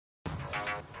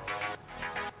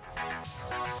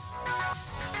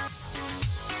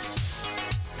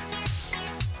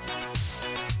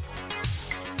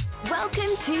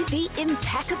to the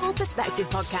Impeccable Perspective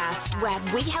podcast,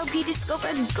 where we help you discover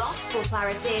gospel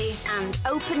clarity and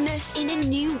openness in a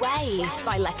new way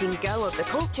by letting go of the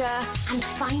culture and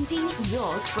finding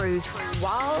your truth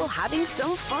while having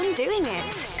some fun doing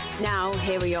it. Now,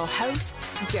 here are your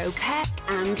hosts, Joe Peck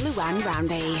and Luann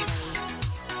Roundy.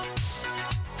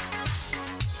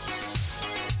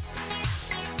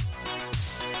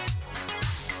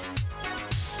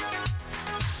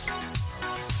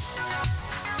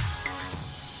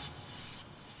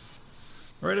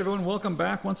 All right, everyone, welcome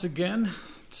back once again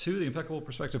to the Impeccable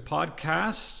Perspective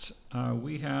podcast.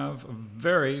 We have a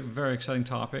very, very exciting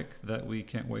topic that we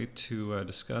can't wait to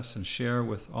discuss and share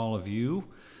with all of you.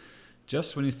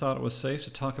 Just when you thought it was safe to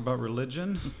talk about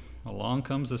religion, along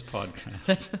comes this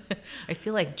podcast. I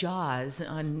feel like Jaws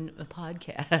on a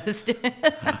podcast.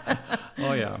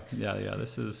 Oh, yeah.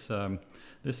 This is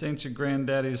this ain't your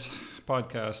granddaddy's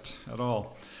podcast at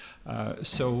all.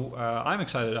 So I'm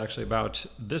excited actually about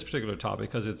this particular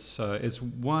topic because it's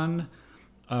one,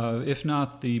 if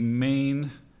not the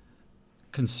main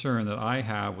concern that I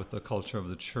have with the culture of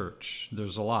the church.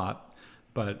 There's a lot,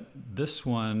 but this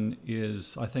one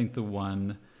is, I think, the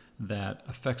one that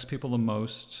affects people the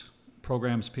most,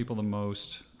 programs people the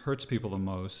most, hurts people the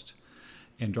most,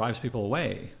 and drives people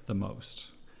away the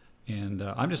most. And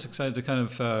I'm just excited to kind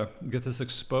of get this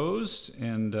exposed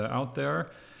and out there,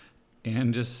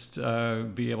 and just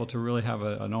be able to really have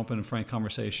an open and frank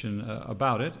conversation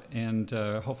about it, and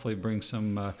hopefully bring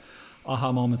some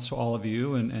aha moments to all of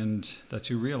you, and that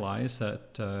you realize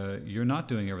that you're not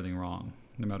doing everything wrong,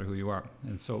 no matter who you are.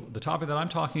 And so the topic that I'm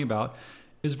talking about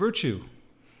is virtue.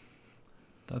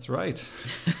 That's right.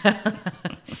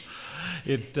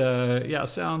 It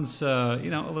sounds a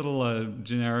little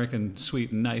generic and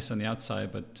sweet and nice on the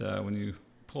outside, but when you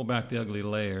pull back the ugly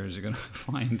layers, you're going to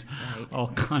find all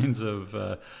kinds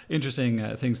of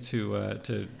interesting things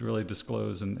to really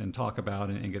disclose and talk about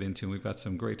and get into. And we've got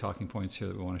some great talking points here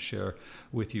that we want to share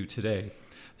with you today.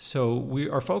 So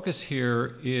our focus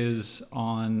here is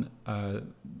on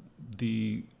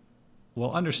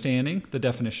understanding the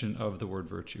definition of the word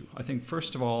virtue. I think,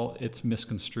 first of all, it's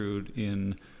misconstrued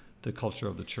in the culture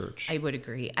of the church. I would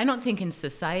agree. I don't think in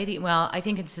society, I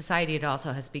think in society it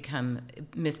also has become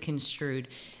misconstrued,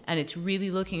 and it's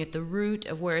really looking at the root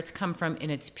of where it's come from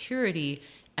in its purity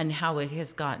and how it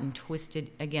has gotten twisted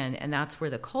again. And that's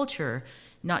where the culture,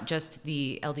 not just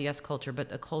the LDS culture, but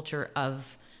the culture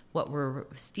of what we're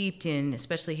steeped in,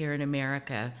 especially here in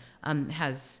America,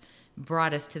 has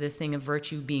brought us to this thing of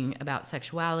virtue being about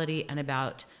sexuality and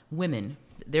about women.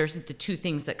 There's the two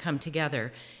things that come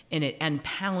together in it and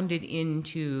pounded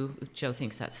into. Joe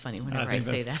thinks that's funny whenever I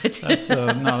say that.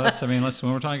 Listen,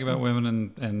 when we're talking about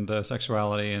women and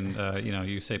sexuality, and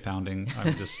you say pounding,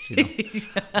 I'm just,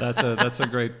 that's a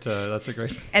great.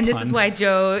 And this pun. is why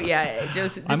Joe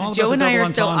and I are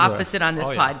so opposite on this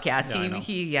podcast.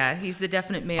 He's the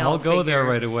definite male. I'll go figure. There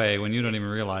right away when you don't even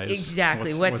realize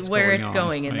exactly what's where going it's on.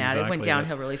 going in that. Exactly. It went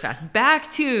downhill really fast.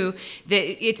 Back to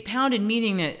it's pounded,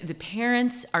 meaning that the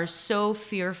parents are so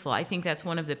fearful. I think that's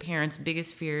one of the parents'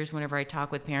 biggest fears whenever I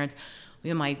talk with parents.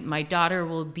 My daughter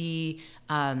will be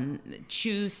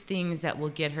choose things that will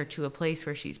get her to a place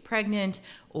where she's pregnant,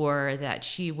 or that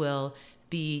she will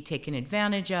be taken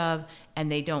advantage of,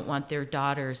 and they don't want their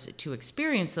daughters to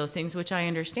experience those things, which I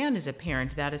understand as a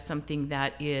parent. That is something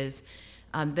that is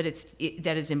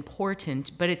that is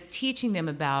important, but it's teaching them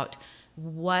about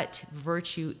what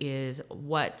virtue is,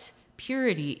 what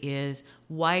purity is,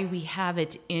 why we have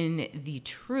it in the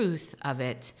truth of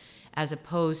it, as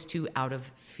opposed to out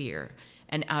of fear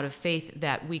and out of faith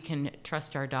that we can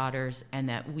trust our daughters and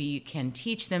that we can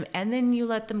teach them, and then you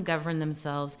let them govern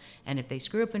themselves. And if they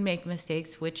screw up and make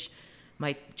mistakes, which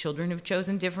my children have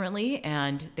chosen differently,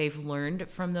 and they've learned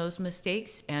from those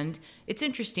mistakes, and it's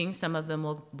interesting, some of them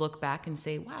will look back and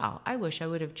say, wow, I wish I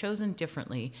would have chosen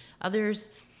differently.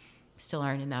 Others still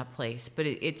aren't in that place, but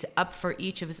it's up for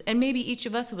each of us. And maybe each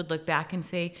of us would look back and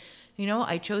say,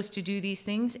 I chose to do these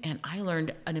things and I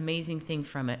learned an amazing thing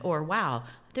from it. Or, wow,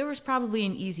 there was probably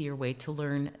an easier way to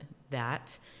learn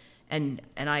that, and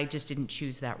I just didn't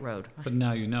choose that road. But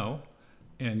now you know,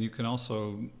 and you can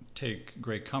also take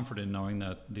great comfort in knowing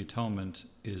that the atonement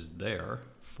is there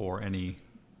for any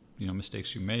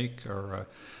mistakes you make, or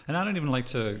and I don't even like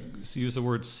to use the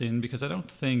word sin, because I don't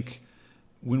think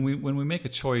when we make a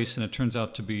choice and it turns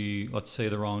out to be, let's say,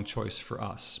 the wrong choice for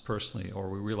us personally, or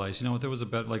we realize, there was a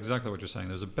better, like exactly what you're saying,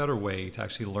 there's a better way to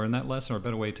actually learn that lesson, or a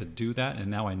better way to do that,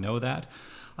 and now I know that.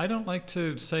 I don't like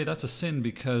to say that's a sin,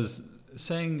 because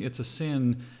saying it's a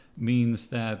sin means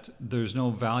that there's no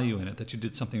value in it, that you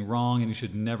did something wrong and you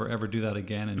should never ever do that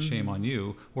again, and shame on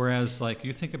you. Whereas like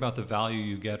you think about the value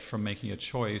you get from making a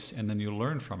choice and then you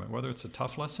learn from it, whether it's a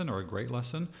tough lesson or a great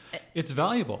lesson, it's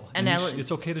valuable, and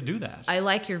it's okay to do that. I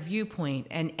like your viewpoint,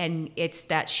 and it's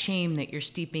that shame that you're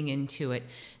steeping into it,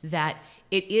 that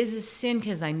it is a sin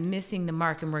because I'm missing the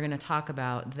mark, and we're going to talk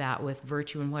about that with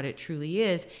virtue and what it truly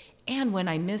is. And when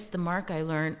I miss the mark, I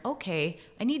learn, okay,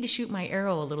 I need to shoot my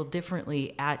arrow a little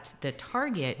differently at the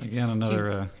target. Again,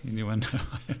 another innuendo.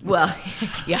 Well,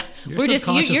 yeah, you're just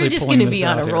going to be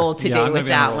on a roll today with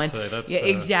that one. Yeah,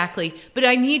 exactly. But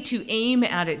I need to aim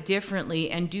at it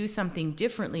differently and do something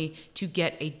differently to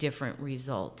get a different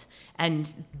result.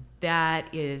 And that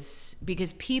is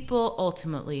because people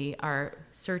ultimately are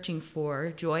searching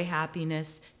for joy,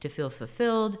 happiness, to feel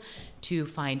fulfilled, to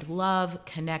find love,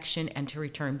 connection, and to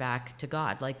return back to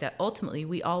God. Like that, ultimately,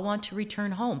 we all want to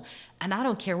return home. And I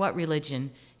don't care what religion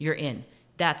you're in.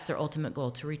 That's their ultimate goal,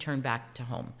 to return back to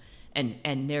home.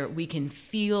 And there we can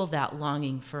feel that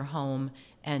longing for home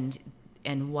and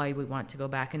why we want to go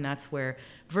back. And that's where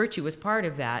virtue is part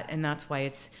of that. And that's why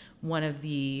it's one of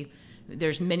the...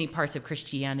 There's many parts of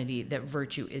Christianity that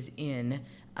virtue is in.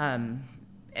 And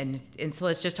so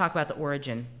let's just talk about the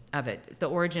origin of it. The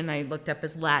origin I looked up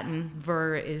is Latin.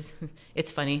 Vir is, it's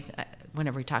funny,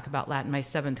 whenever we talk about Latin, my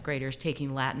 7th grader is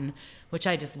taking Latin, which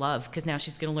I just love, because now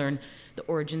she's going to learn the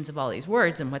origins of all these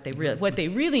words and what they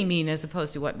really mean, as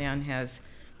opposed to what man has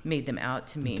made them out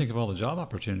to mean. Think of all the job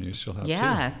opportunities she'll have,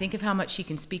 Yeah, think of how much she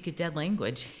can speak a dead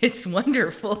language. It's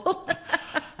wonderful.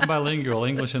 Bilingual,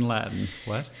 English and Latin.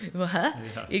 What?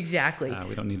 Yeah. Exactly.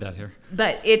 We don't need that here.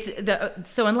 But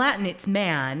so in Latin it's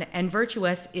man, and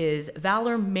virtuous is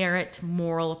valor, merit,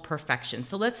 moral perfection.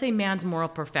 So let's say man's moral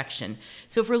perfection.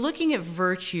 So if we're looking at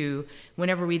virtue,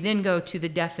 whenever we then go to the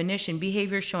definition,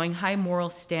 behavior showing high moral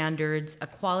standards, a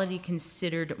quality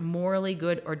considered morally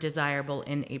good or desirable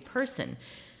in a person.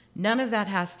 None of that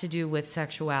has to do with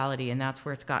sexuality, and that's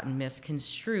where it's gotten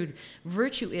misconstrued.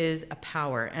 Virtue is a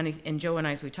power, and Joe and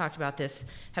I, as we talked about this,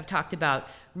 have talked about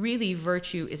really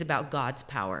virtue is about God's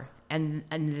power, and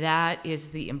that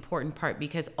is the important part,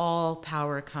 because all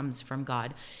power comes from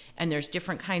God. And there's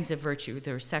different kinds of virtue.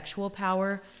 There's sexual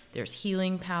power, there's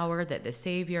healing power that the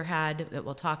Savior had that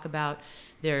we'll talk about.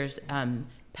 There's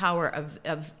power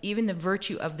of even the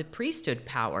virtue of the priesthood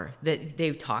power, that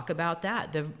they talk about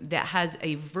that has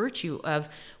a virtue of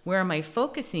where am I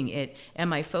focusing it?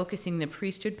 Am I focusing the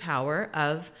priesthood power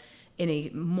of in a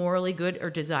morally good or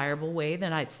desirable way,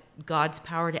 that it's God's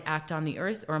power to act on the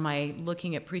earth? Or am I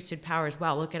looking at priesthood power as,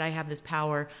 wow, look at, I have this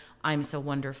power, I'm so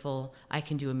wonderful, I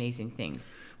can do amazing things.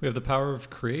 We have the power of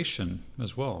creation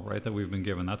as well, right, that we've been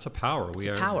given. That's a power. We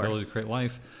have the ability to create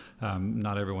life.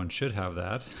 Not everyone should have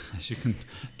that, as you can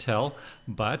tell,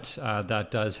 but that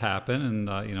does happen, and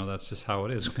that's just how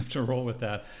it is. We have to roll with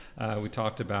that. We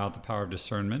talked about the power of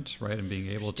discernment, right, and being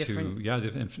able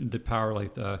the power,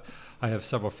 like I have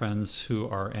several friends who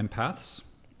are empaths,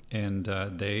 and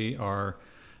they are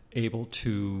able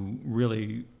to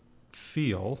really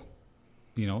feel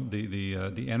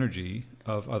the energy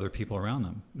of other people around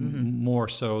them, more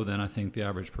so than I think the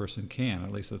average person can.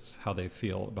 At least that's how they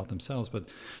feel about themselves. But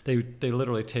they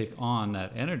literally take on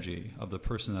that energy of the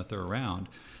person that they're around.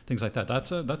 Things like that.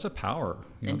 That's a power.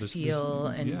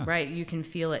 Right, you can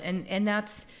feel it, and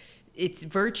that's. Its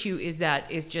virtue is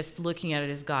just looking at it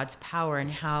as God's power, and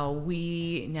how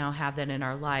we now have that in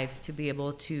our lives to be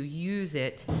able to use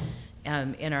it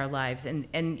in our lives. And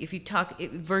if you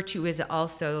virtue is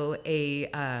also a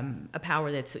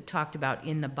power that's talked about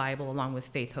in the Bible, along with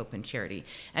faith, hope, and charity.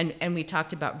 And we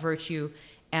talked about virtue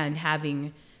and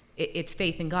having its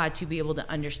faith in God to be able to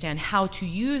understand how to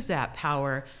use that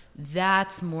power.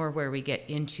 That's more where we get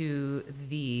into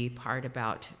the part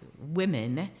about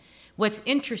women. What's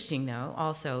interesting, though,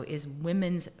 also is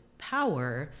women's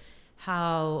power,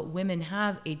 how women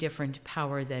have a different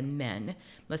power than men.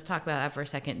 Let's talk about that for a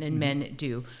second, than men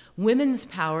do. Women's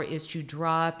power is to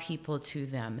draw people to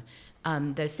them.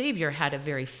 The Savior had a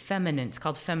very feminine, it's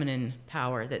called feminine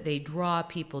power, that they draw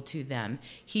people to them.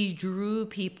 He drew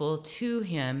people to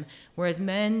him, whereas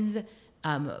men's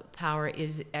power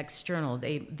is external.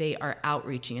 They are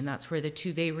outreaching, and that's where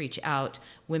they reach out,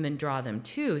 women draw them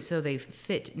too, so they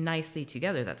fit nicely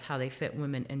together. That's how they fit,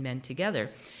 women and men together.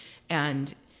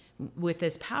 And with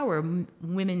this power,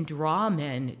 women draw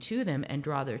men to them and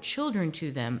draw their children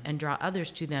to them and draw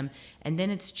others to them, and then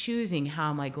it's choosing,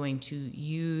 how am I going to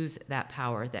use that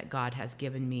power that God has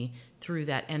given me through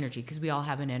that energy, because we all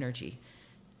have an energy.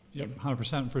 Yep,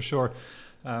 100% for sure.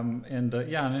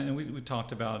 And we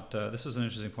talked about this was an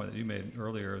interesting point that you made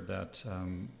earlier, that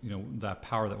that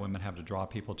power that women have to draw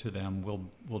people to them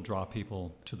will draw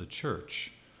people to the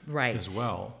church, right, as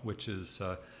well, which is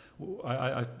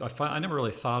I never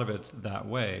really thought of it that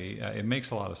way. It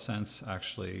makes a lot of sense,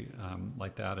 actually,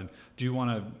 like that. And do you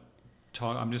want to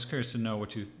talk? I'm just curious to know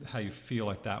how you feel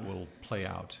like that will play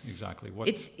out exactly.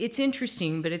 It's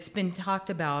interesting, but it's been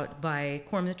talked about by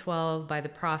Quorum of the 12, by the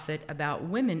prophet, about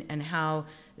women and how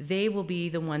they will be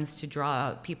the ones to draw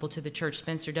out people to the church.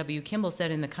 Spencer W. Kimball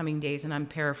said in the coming days, and I'm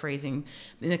paraphrasing,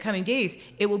 in the coming days,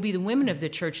 it will be the women of the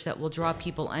church that will draw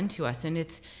people unto us. And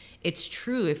it's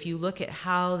true. If you look at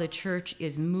how the church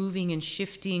is moving and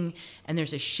shifting, and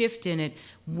there's a shift in it,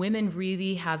 women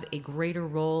really have a greater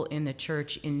role in the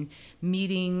church, in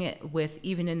meeting with,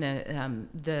 even in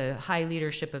the high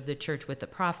leadership of the church, with the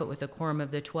prophet, with the Quorum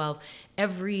of the 12.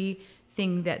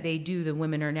 Everything that they do, the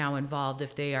women are now involved.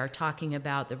 If they are talking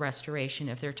about the restoration,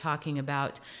 if they're talking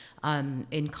about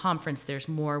in conference, there's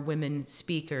more women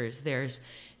speakers.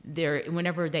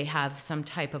 Whenever they have some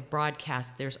type of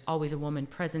broadcast, there's always a woman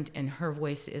present and her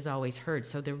voice is always heard.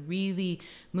 So they're really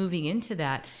moving into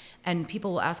that. And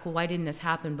people will ask, well, why didn't this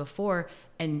happen before?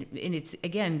 And it's,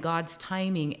 again, God's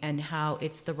timing and how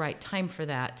it's the right time for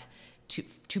that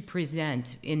to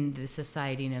present in the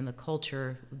society and in the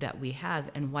culture that we have,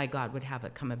 and why God would have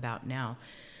it come about now.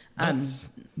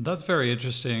 That's very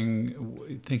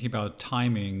interesting, thinking about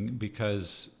timing,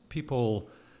 because people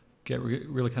get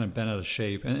really kind of bent out of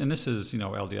shape, and this is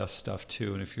LDS stuff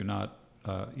too. And if you're not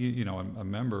a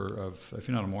member of, if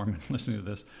you're not a Mormon listening to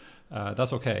this,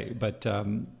 that's okay. But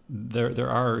there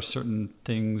are certain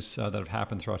things that have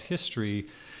happened throughout history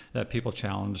that people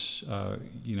challenge.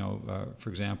 For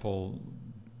example,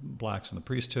 blacks in the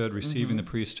priesthood, receiving the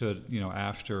priesthood,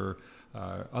 after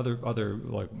other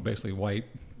like basically white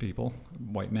people,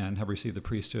 white men, have received the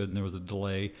priesthood, and there was a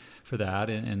delay for that,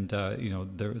 and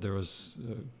there was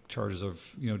charges of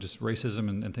just racism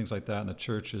and things like that, and the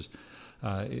church is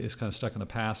kind of stuck in the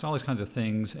past, and all these kinds of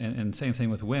things, and same thing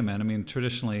with women. I mean,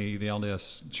 traditionally the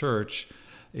LDS church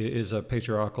is a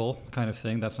patriarchal kind of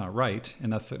thing. That's not right,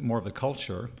 and that's more of the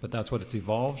culture, but that's what it's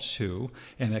evolved to,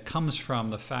 and it comes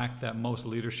from the fact that most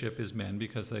leadership is men,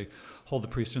 because they hold the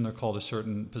priesthood and they're called to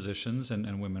certain positions,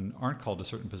 and women aren't called to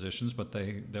certain positions, but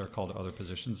they're called to other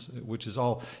positions, which is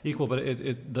all equal. But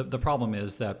the problem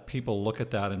is that people look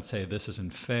at that and say, this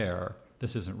isn't fair,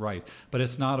 this isn't right. But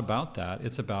it's not about that.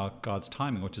 It's about God's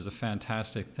timing, which is a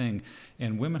fantastic thing.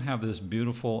 And women have this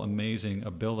beautiful, amazing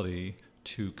ability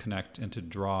to connect and to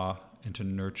draw and to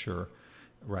nurture,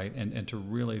 right? And to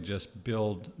really just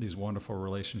build these wonderful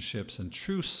relationships and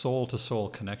true soul-to-soul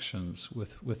connections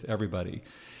with everybody.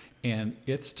 And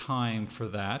it's time for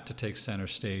that to take center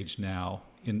stage now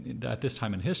at this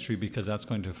time in history, because that's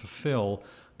going to fulfill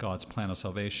God's plan of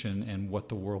salvation and what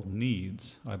the world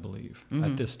needs, I believe,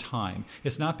 at this time.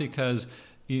 It's not because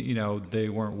they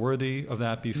weren't worthy of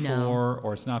that before,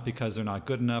 or it's not because they're not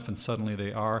good enough and suddenly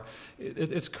they are.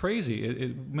 It's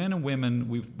crazy. Men and women,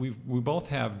 we both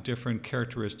have different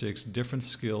characteristics, different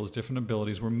skills, different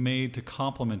abilities. We're made to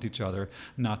complement each other,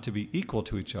 not to be equal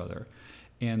to each other.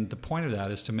 And the point of that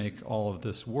is to make all of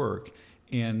this work.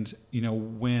 And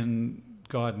when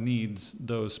God needs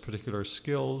those particular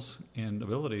skills and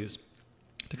abilities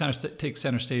to kind of take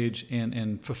center stage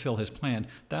and fulfill his plan,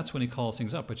 that's when he calls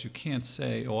things up. But you can't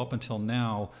say, up until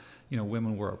now,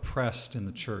 women were oppressed in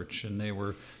the church and they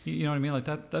were, what I mean? Like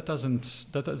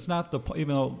that's not the point,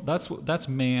 even though that's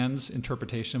man's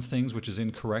interpretation of things, which is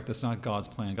incorrect. That's not God's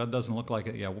plan. God doesn't look like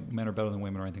it. Yeah, men are better than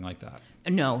women or anything like that.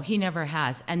 No, he never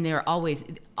has. And they're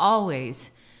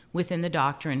always within the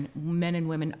doctrine, men and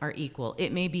women are equal.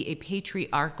 It may be a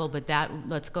patriarchal, but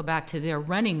let's go back to their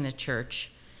running the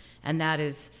church. And that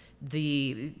has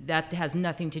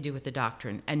nothing to do with the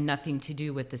doctrine and nothing to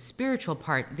do with the spiritual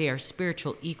part. They are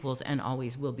spiritual equals and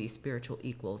always will be spiritual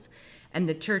equals. And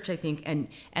the church, I think,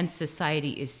 and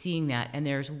society is seeing that. And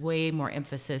there's way more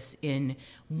emphasis in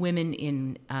women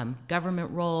in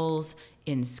government roles,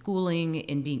 in schooling,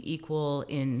 in being equal,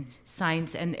 in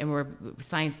science and we're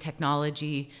science,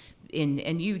 technology,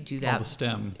 and you do that. The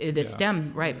STEM.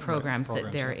 STEM, right, programs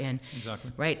that they're in.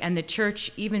 Exactly. Right, and the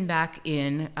church, even back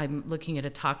in, I'm looking at a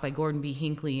talk by Gordon B.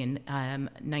 Hinckley in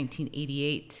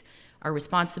 1988, our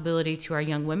responsibility to our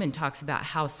young women talks about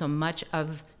how so much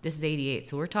of, this is 88,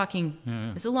 so we're talking,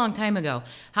 this is a long time ago,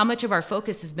 how much of our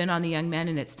focus has been on the young men,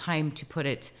 and it's time to put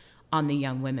it on the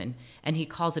young women. And he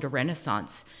calls it a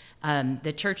renaissance.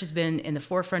 The church has been in the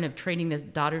forefront of training the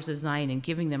daughters of Zion and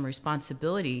giving them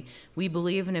responsibility. We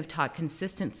believe and have taught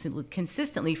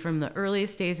consistently from the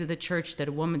earliest days of the church that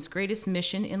a woman's greatest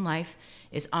mission in life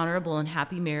is honorable and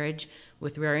happy marriage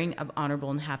with rearing of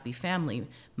honorable and happy family,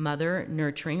 mother,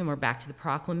 nurturing, and we're back to the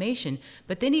proclamation.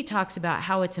 But then he talks about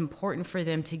how it's important for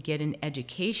them to get an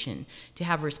education, to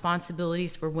have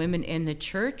responsibilities for women in the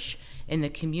church, in the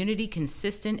community,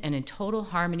 consistent and in total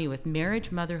harmony with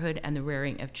marriage, motherhood, and the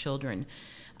rearing of children.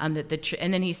 And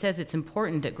then he says it's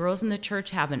important that girls in the church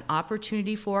have an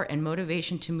opportunity for and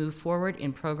motivation to move forward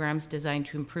in programs designed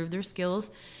to improve their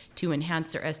skills, to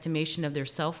enhance their estimation of their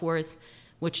self-worth,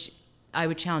 which I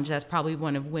would challenge, that's probably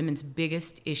one of women's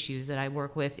biggest issues that I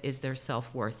work with is their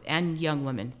self-worth. And young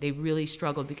women, they really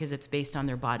struggle because it's based on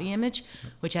their body image,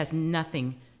 which has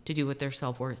nothing to do with their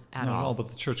self-worth at all. Not at all, but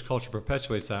the church culture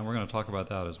perpetuates that, and we're going to talk about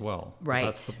that as well.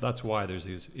 Right. That's why there's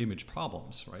these image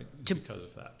problems, right? Because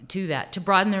of that. To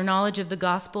broaden their knowledge of the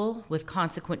gospel with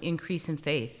consequent increase in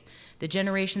faith. The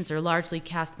generations are largely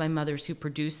cast by mothers who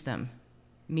produce them,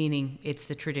 meaning it's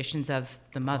the traditions of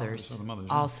the mothers,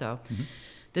 also. Yeah. Mm-hmm.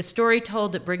 The story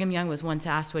told that Brigham Young was once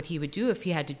asked what he would do if he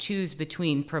had to choose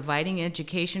between providing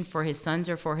education for his sons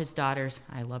or for his daughters.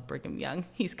 I love Brigham Young.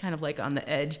 He's kind of like on the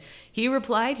edge. He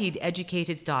replied he'd educate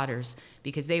his daughters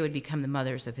because they would become the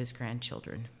mothers of his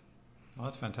grandchildren. Oh,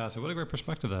 that's fantastic. What a great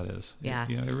perspective that is. Yeah.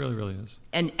 It really, really is.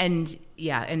 And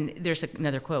there's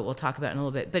another quote we'll talk about in a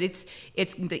little bit, but it's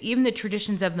even the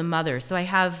traditions of the mother. So I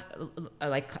have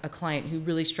like a client who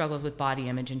really struggles with body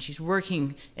image, and she's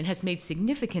working and has made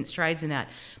significant strides in that,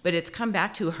 but it's come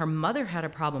back to her mother had a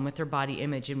problem with her body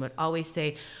image and would always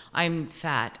say, I'm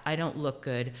fat, I don't look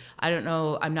good, I don't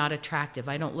know, I'm not attractive,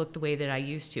 I don't look the way that I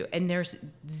used to. And there's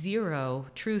zero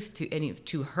truth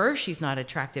to her, she's not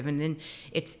attractive. And then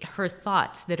it's her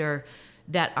thoughts that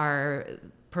are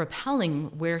propelling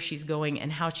where she's going and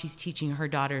how she's teaching her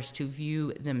daughters to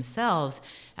view themselves,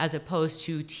 as opposed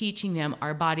to teaching them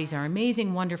our bodies are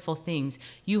amazing, wonderful things.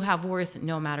 You have worth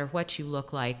no matter what you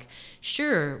look like.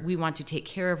 Sure, we want to take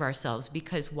care of ourselves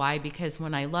because why? Because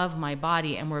when I love my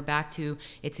body, and we're back to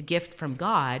it's a gift from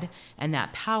God, and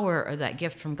that power or that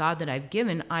gift from God that I've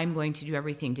given, I'm going to do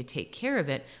everything to take care of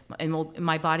it. And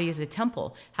my body is a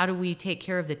temple. How do we take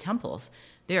care of the temples?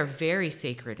 They are very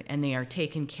sacred, and they are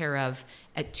taken care of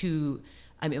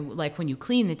like when you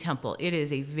clean the temple, it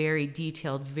is a very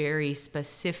detailed, very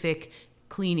specific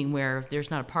cleaning where there's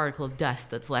not a particle of dust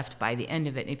that's left by the end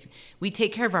of it. If we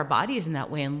take care of our bodies in that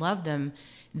way and love them,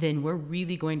 then we're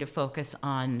really going to focus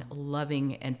on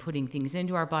loving and putting things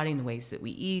into our body in the ways that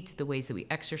we eat, the ways that we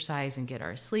exercise and get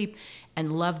our sleep,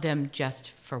 and love them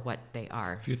just for what they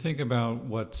are. If you think about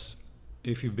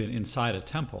if you've been inside a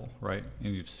temple, right,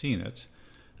 and you've seen it,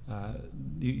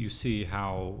 you see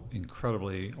how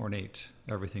incredibly ornate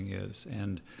everything is.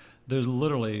 And there's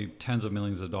literally tens of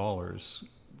millions of dollars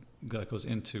that goes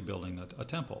into building a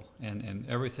temple. And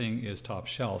everything is top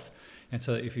shelf. And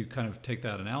so if you kind of take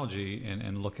that analogy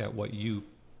and look at what you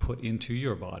put into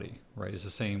your body, right, it's the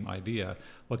same idea.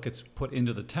 What gets put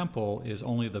into the temple is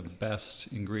only the best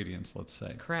ingredients, let's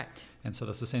say. Correct. And so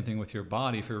that's the same thing with your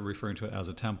body. If you're referring to it as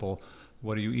a temple,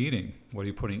 what are you eating? What are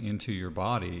you putting into your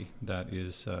body that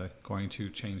is going to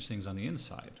change things on the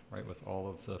inside, right? With all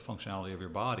of the functionality of your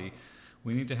body,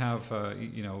 we need to have,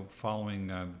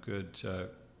 following good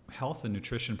health and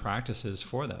nutrition practices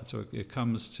for that. So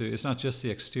it's not just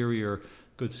the exterior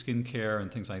good skincare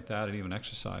and things like that, and even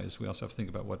exercise. We also have to think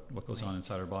about what goes on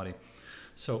inside our body.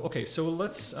 So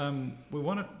let's, we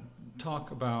want to talk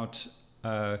about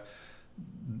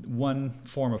one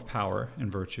form of power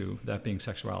and virtue, that being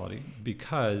sexuality,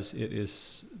 because it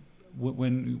is,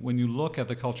 when you look at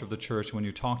the culture of the church, when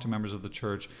you talk to members of the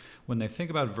church, when they think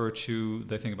about virtue,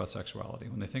 they think about sexuality.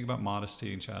 When they think about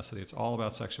modesty and chastity, it's all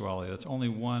about sexuality. That's only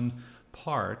one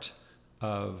part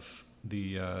of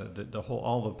the whole,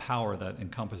 all the power that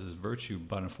encompasses virtue,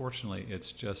 but unfortunately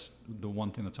it's just the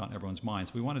one thing that's on everyone's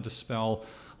minds. We want to dispel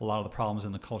a lot of the problems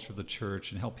in the culture of the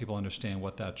church and help people understand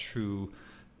what that true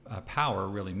power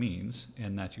really means,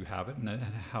 and that you have it, and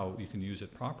how you can use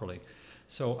it properly.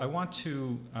 So I want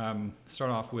to start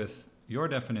off with your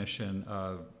definition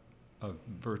of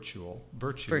virtue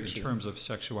in terms of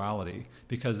sexuality,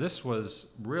 because this was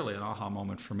really an aha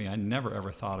moment for me. I never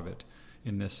ever thought of it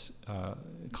in this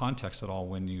context at all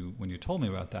when you told me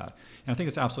about that, and I think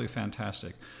it's absolutely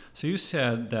fantastic. So you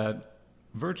said that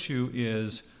virtue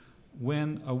is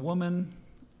when a woman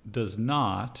does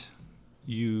not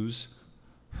use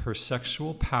her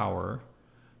sexual power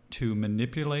to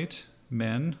manipulate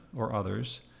men or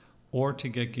others, or to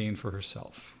get gain for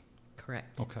herself.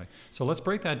 Correct. Okay. So let's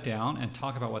break that down and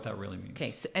talk about what that really means.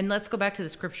 Okay. So, and let's go back to the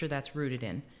scripture that's rooted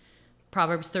in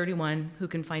Proverbs 31, who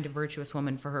can find a virtuous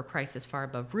woman, for her price is far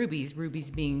above rubies,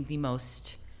 rubies being the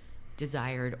most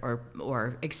desired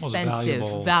or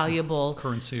expensive, valuable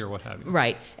currency or what have you.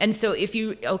 Right. And so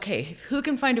who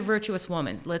can find a virtuous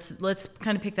woman? Let's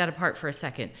kind of pick that apart for a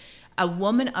second. A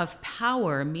woman of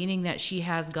power, meaning that she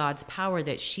has God's power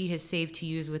that she has saved to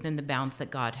use within the bounds that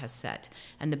God has set.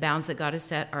 And the bounds that God has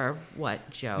set are what,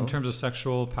 Joe? In terms of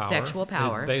sexual power. Sexual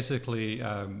power. It's basically,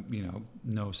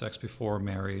 no sex before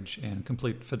marriage and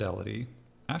complete fidelity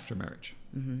after marriage.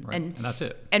 Mm-hmm. Right? And that's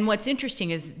it. And what's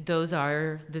interesting is those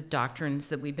are the doctrines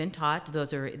that we've been taught.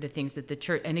 Those are the things that the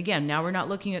church, and again, now we're not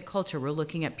looking at culture, we're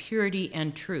looking at purity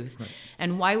and truth. Right.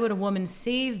 And why would a woman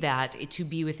save that to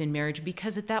be within marriage?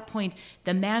 Because at that point,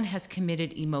 the man has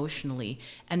committed emotionally,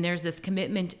 and there's this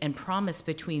commitment and promise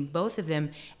between both of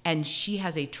them, and she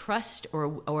has a trust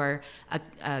or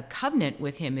a covenant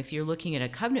with him. If you're looking at a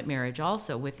covenant marriage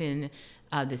also within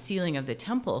the sealing of the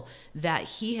temple, that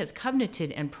he has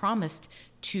covenanted and promised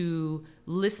to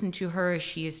listen to her as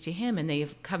she is to him, and they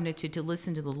have covenanted to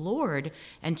listen to the Lord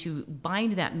and to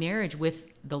bind that marriage with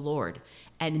the Lord.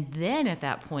 And then at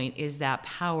that point is that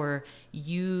power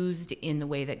used in the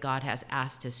way that God has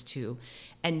asked us to.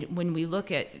 And when we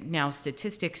look at now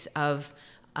statistics of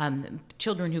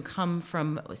children who come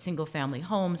from single-family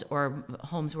homes or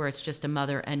homes where it's just a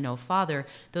mother and no father,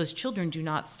 those children do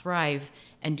not thrive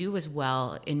and do as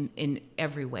well in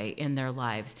every way in their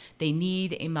lives. They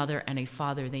need a mother and a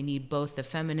father. They need both the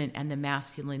feminine and the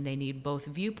masculine. They need both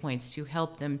viewpoints to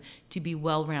help them to be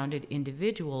well-rounded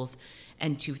individuals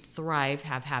and to thrive,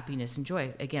 have happiness and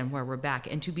joy, again, where we're back,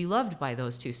 and to be loved by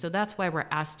those two. So that's why we're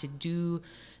asked to do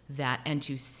that and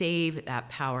to save that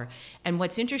power. And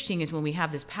what's interesting is when we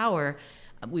have this power,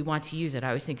 we want to use it. I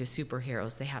always think of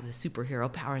superheroes. They have the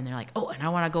superhero power and they're like, oh, and I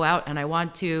want to go out and I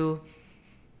want to,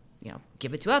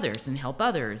 give it to others and help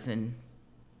others and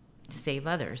save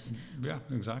others. Yeah,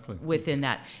 exactly. Within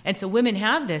that. And so women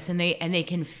have this and they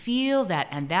can feel that,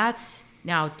 and that's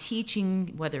now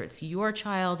teaching, whether it's your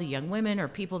child, young women, or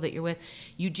people that you're with,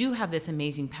 you do have this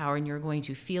amazing power and you're going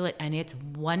to feel it, and it's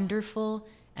wonderful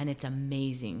and it's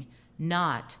amazing.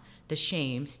 Not the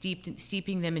shame,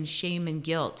 steeping them in shame and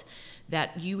guilt,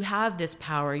 that you have this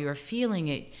power, you're feeling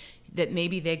it, that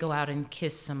maybe they go out and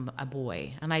kiss a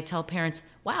boy. And I tell parents,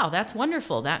 wow, that's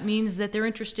wonderful. That means that they're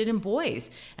interested in boys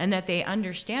and that they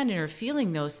understand and are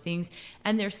feeling those things,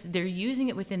 and they're using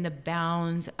it within the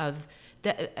bounds of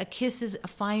a kiss is a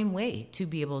fine way to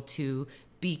be able to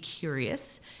be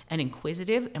curious and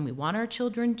inquisitive, and we want our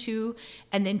children to,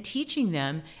 and then teaching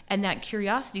them, and that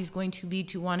curiosity is going to lead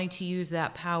to wanting to use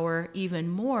that power even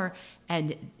more.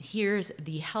 And here's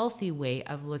the healthy way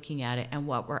of looking at it and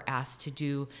what we're asked to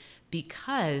do,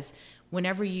 because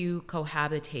whenever you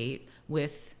cohabitate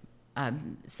with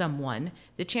someone,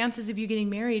 the chances of you getting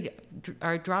married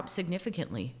are dropped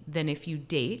significantly than if you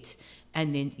date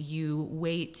and then you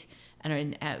wait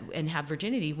and have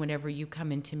virginity whenever you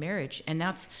come into marriage. And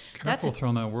that's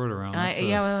throwing that word around.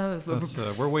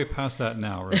 We're way past that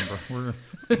now. Remember,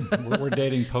 we're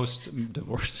dating post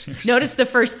divorce here. Notice the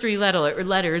first three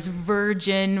letters: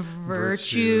 virgin,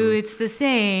 virtue. It's the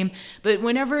same. But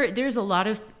whenever there's a lot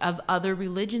of other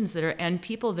religions that are, and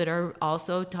people that are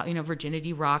also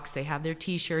virginity rocks. They have their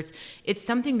T-shirts. It's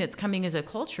something that's coming as a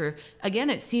culture. Again,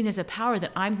 it's seen as a power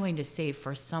that I'm going to save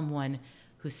for someone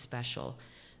who's special.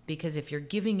 Because if you're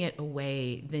giving it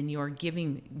away, then you're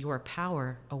giving your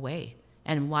power away.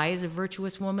 And why is a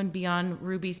virtuous woman beyond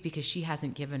rubies? Because she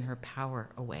hasn't given her power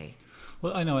away.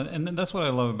 Well, I know, and that's what I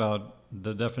love about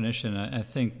the definition. I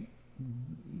think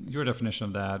your definition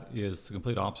of that is the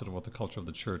complete opposite of what the culture of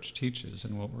the church teaches.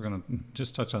 And what we're going to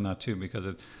just touch on that too, because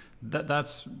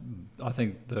that's I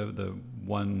think the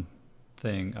one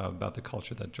thing about the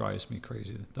culture that drives me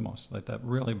crazy the most, like that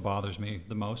really bothers me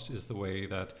the most, is the way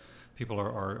that people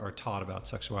are taught about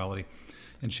sexuality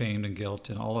and shame and guilt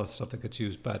and all that stuff that gets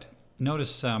used. But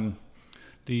notice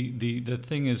the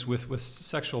thing is with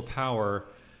sexual power,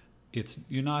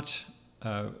 you're not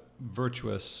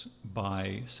virtuous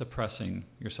by suppressing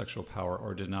your sexual power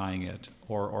or denying it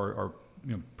or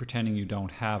pretending you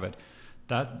don't have it.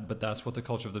 But that's what the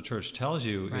culture of the church tells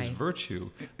you is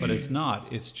virtue, but it's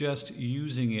not. It's just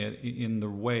using it in the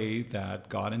way that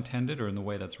God intended, or in the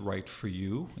way that's right for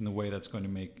you, in the way that's going to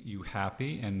make you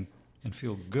happy and and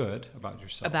feel good about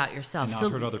yourself. And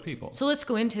not hurt other people. So let's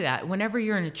go into that. Whenever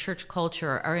you're in a church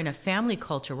culture or in a family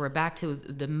culture, we're back to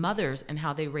the mothers and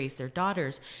how they raise their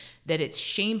daughters, that it's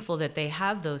shameful that they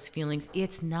have those feelings.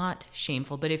 It's not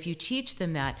shameful. But if you teach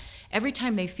them that, every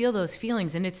time they feel those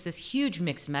feelings, and it's this huge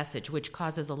mixed message, which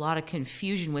causes a lot of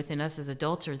confusion within us as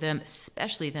adults or them,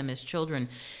 especially them as children,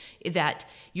 that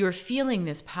you're feeling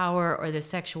this power or the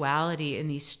sexuality and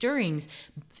these stirrings,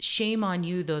 shame on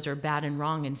you, those are bad and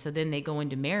wrong. And so then they go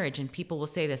into marriage, and people will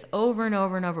say this over and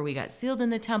over and over. We got sealed in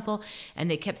the temple,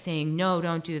 and they kept saying, no,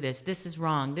 don't do this. This is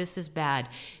wrong. This is bad.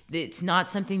 It's not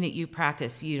something that you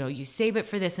practice. You know, you save it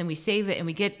for this, and we save it, and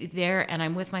we get there, and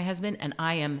I'm with my husband, and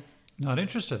I am not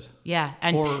interested. Yeah,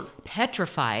 and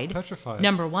petrified,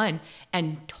 number one,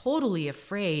 and totally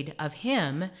afraid of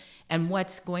him and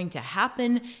what's going to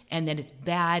happen, and that it's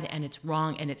bad and it's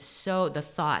wrong, and it's so, the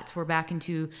thoughts, we're back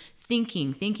into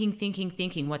thinking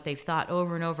what they've thought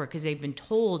over and over because they've been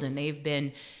told and they've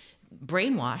been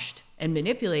brainwashed and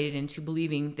manipulated into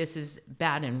believing this is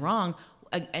bad and wrong.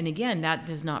 And again, that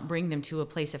does not bring them to a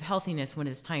place of healthiness when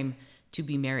it's time to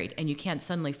be married. And you can't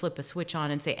suddenly flip a switch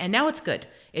on and say, and now it's good.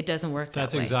 It doesn't work that way.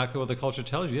 That's exactly what the culture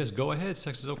tells you. Yes, go ahead.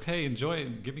 Sex is okay. Enjoy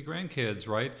it. Give me grandkids,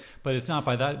 right? But it's not.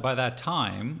 By that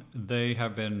time, they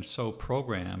have been so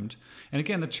programmed. And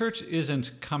again, the church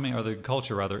isn't coming, or the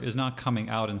culture rather, is not coming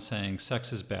out and saying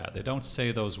sex is bad. They don't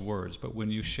say those words. But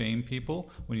when you shame people,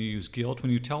 when you use guilt,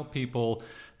 when you tell people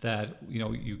that, you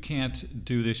know, you can't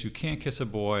do this, you can't kiss a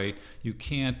boy, you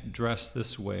can't dress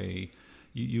this way,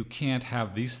 you can't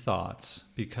have these thoughts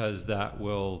because that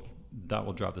will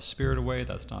drive the spirit away.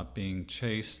 That's not being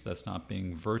chaste. That's not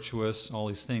being virtuous. All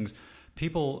these things.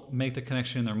 People make the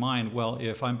connection in their mind. Well,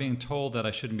 if I'm being told that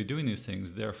I shouldn't be doing these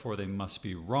things, therefore they must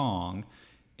be wrong,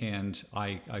 and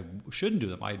I shouldn't do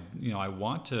them. I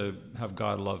want to have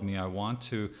God love me. I want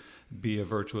to be a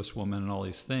virtuous woman and all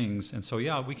these things. And so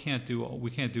we can't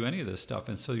do any of this stuff.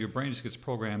 And so your brain just gets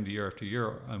programmed year after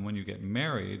year. And when you get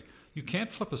married, you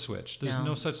can't flip a switch. There's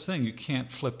no such thing. You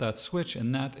can't flip that switch.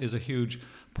 And that is a huge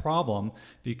problem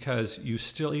because you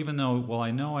still, even though, well,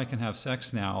 I know I can have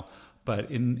sex now, but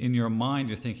in your mind,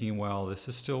 you're thinking, well, this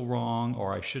is still wrong,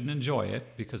 or I shouldn't enjoy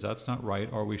it because that's not right,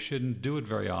 or we shouldn't do it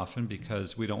very often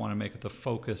because we don't want to make it the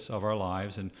focus of our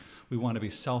lives, and we want to be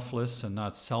selfless and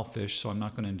not selfish, so I'm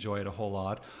not going to enjoy it a whole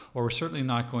lot. Or we're certainly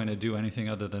not going to do anything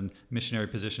other than missionary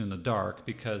position in the dark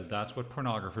because that's what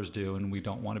pornographers do, and we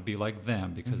don't want to be like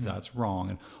them because that's wrong.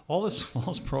 And all this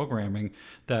false programming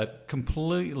that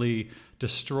completely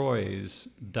destroys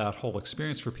that whole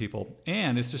experience for people,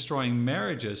 and it's destroying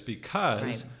marriages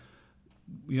because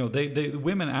the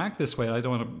women act this way. I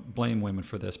don't want to blame women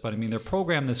for this, but I mean they're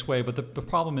programmed this way. But the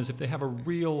problem is if they have a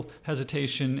real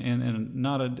hesitation and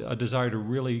not a desire to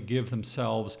really give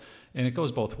themselves, and it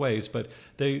goes both ways. But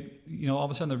they, all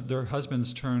of a sudden their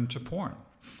husbands turn to porn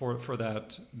for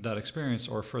that experience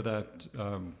or for that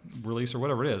release or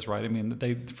whatever it is, right? I mean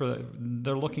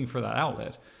they're looking for that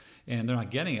outlet. And they're not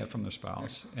getting it from their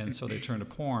spouse, and so they turn to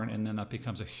porn, and then that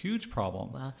becomes a huge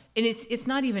problem. Well, and it's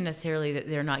not even necessarily that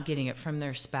they're not getting it from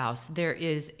their spouse. There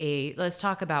is let's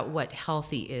talk about what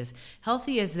healthy is.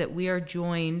 Healthy is that we are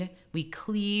joined, we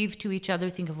cleave to each other.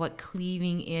 Think of what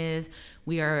cleaving is.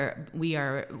 We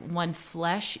are one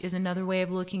flesh is another way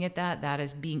of looking at that. That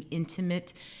is being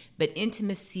intimate, but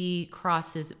intimacy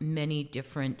crosses many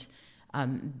different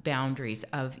boundaries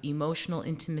of emotional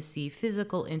intimacy,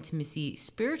 physical intimacy,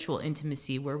 spiritual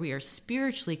intimacy, where we are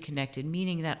spiritually connected,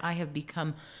 meaning that I have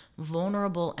become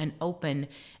vulnerable and open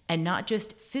and not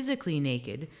just physically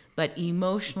naked, but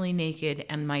emotionally naked.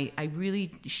 And I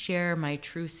really share my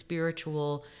true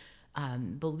spiritual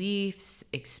beliefs,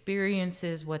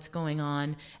 experiences, what's going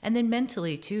on. And then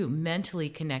mentally too, mentally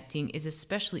connecting is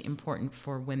especially important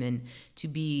for women to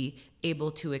be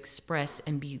able to express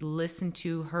and be listened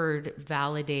to, heard,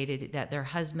 validated, that their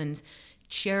husbands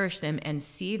cherish them and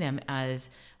see them as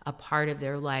a part of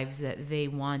their lives that they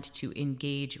want to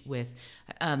engage with.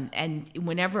 And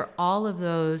whenever all of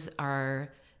those are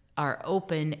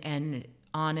open and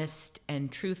honest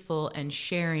and truthful and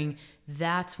sharing,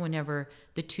 that's whenever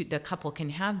the couple can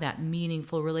have that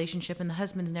meaningful relationship, and the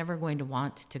husband's never going to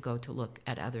want to go to look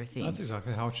at other things. That's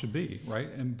exactly how it should be,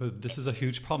 right? But this is a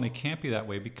huge problem. It can't be that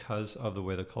way because of the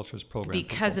way the culture is programmed.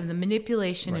 Because of the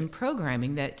manipulation and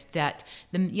programming that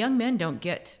the young men don't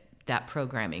get that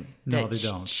programming. No, they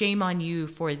don't. Shame on you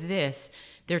for this.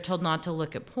 They're told not to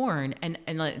look at porn, and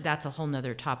that's a whole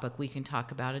nother topic we can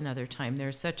talk about another time.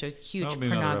 There's such a huge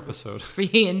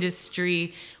pornography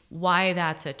industry, why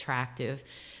that's attractive.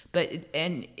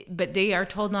 But they are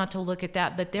told not to look at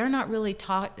that, but they're not really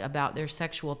taught about their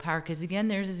sexual power, because again,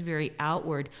 theirs is very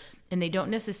outward, and they don't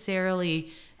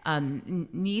necessarily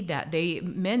need that.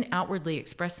 Men outwardly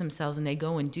express themselves and they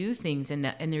go and do things, and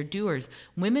they're doers.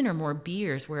 Women are more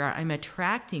beers, where I'm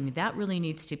attracting. That really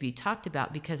needs to be talked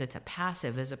about, because it's a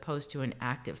passive as opposed to an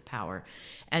active power.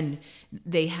 And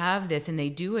they have this, and they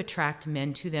do attract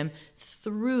men to them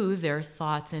through their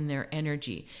thoughts and their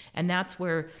energy. And that's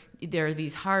where there are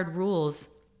these hard rules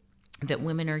that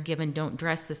women are given. Don't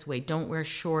dress this way. Don't wear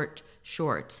short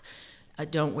shorts.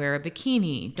 Don't wear a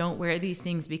bikini. Don't wear these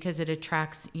things because it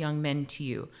attracts young men to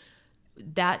you.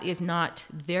 That is not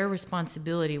their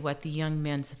responsibility, what the young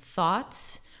men's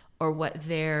thoughts or what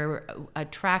they're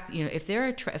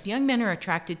if young men are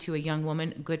attracted to a young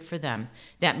woman, good for them.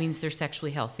 That means they're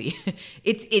sexually healthy.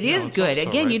 It is good.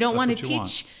 Again, right? You don't want to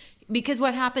teach, because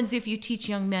what happens if you teach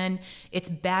young men it's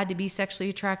bad to be sexually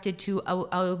attracted to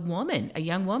a woman, a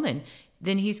young woman?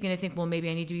 Then he's going to think, well,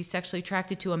 maybe I need to be sexually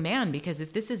attracted to a man, because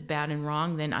if this is bad and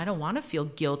wrong, then I don't want to feel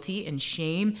guilty and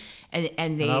shame. And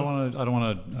I don't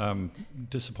want to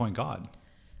disappoint God.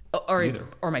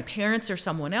 Or my parents or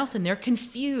someone else, and they're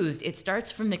confused. It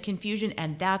starts from the confusion,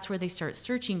 and that's where they start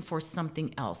searching for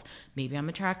something else. Maybe I'm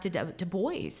attracted to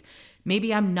boys.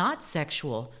 Maybe I'm not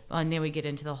sexual. And then we get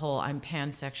into the whole I'm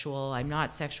pansexual, I'm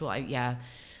not sexual.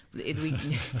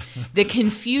 The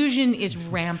confusion is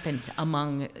rampant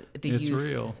among the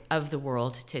youth of the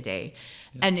world today.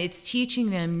 Yeah. And it's teaching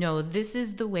them, no, this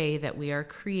is the way that we are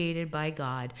created by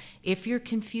God. If you're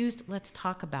confused, let's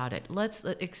talk about it. Let's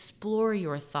explore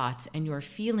your thoughts and your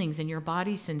feelings and your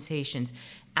body sensations.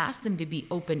 Ask them to be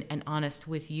open and honest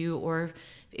with you, or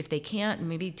if they can't,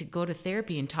 maybe to go to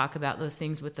therapy and talk about those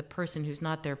things with the person who's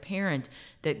not their parent.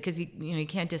 That, because you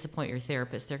can't disappoint your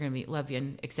therapist. They're going to love you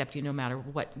and accept you no matter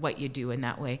what you do in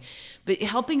that way. But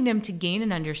helping them to gain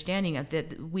an understanding of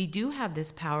that we do have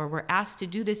this power. We're asked to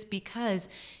do this because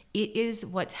it is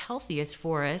what's healthiest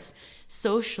for us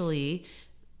socially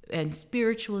and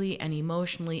spiritually and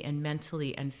emotionally and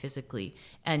mentally and physically.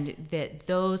 And that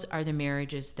those are the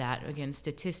marriages that, again,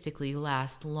 statistically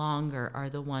last longer, are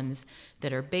the ones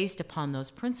that are based upon those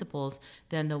principles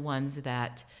than the ones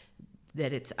that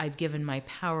it's I've given my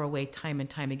power away time and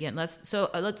time again. Let's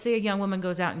say a young woman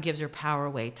goes out and gives her power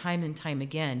away time and time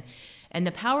again. And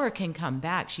the power can come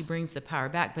back. She brings the power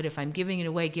back. But if I'm giving it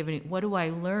away, what do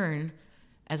I learn?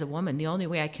 As a woman, the only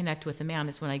way I connect with a man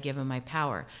is when I give him my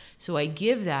power. So I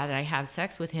give that and I have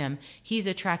sex with him. He's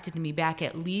attracted to me back.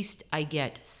 At least I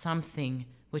get something,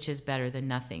 which is better than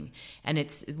nothing. And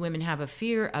women have a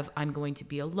fear of, I'm going to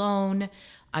be alone.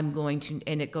 And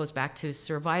it goes back to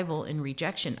survival and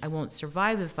rejection. I won't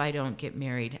survive if I don't get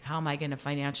married. How am I going to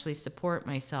financially support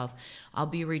myself? I'll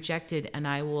be rejected, and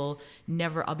I'll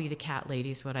be the cat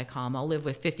lady is what I call them. I'll live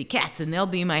with 50 cats and they'll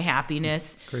be my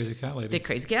happiness. Crazy cat lady. The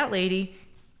crazy cat lady.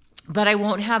 But I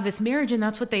won't have this marriage, and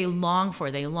that's what they long for.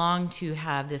 They long to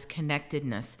have this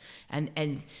connectedness, and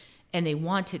they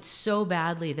want it so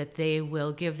badly that they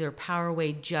will give their power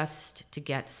away just to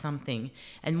get something.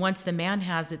 And once the man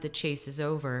has it, the chase is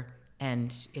over,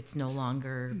 and it's no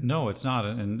longer. No, it's not.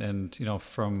 And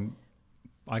from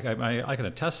I can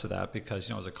attest to that, because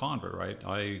as a convert, right,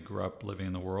 I grew up living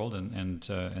in the world,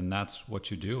 and that's what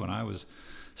you do. And I was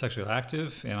sexually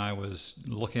active, and I was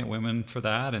looking at women for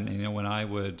that. And when I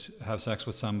would have sex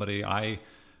with somebody, that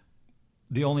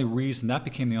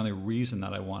became the only reason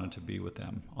that I wanted to be with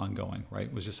them ongoing,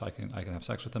 right? Was just I can have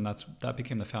sex with them. That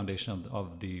became the foundation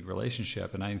of the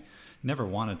relationship. And I never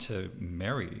wanted to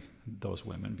marry those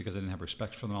women because I didn't have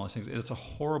respect for them, all these things. It's a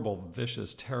horrible,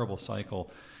 vicious, terrible cycle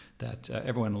that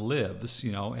everyone lives,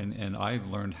 and I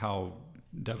learned how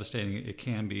devastating it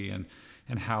can be, and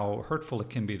how hurtful it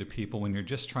can be to people when you're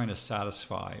just trying to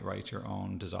satisfy, right, your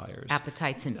own desires.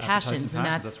 Appetites and passions. And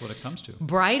that's what it comes to.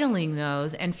 Bridling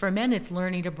those. And for men, it's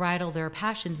learning to bridle their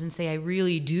passions and say, I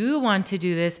really do want to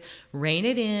do this, rein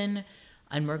it in,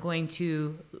 and we're going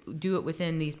to do it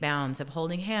within these bounds of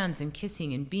holding hands and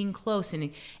kissing and being close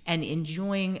and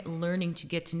enjoying learning to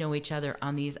get to know each other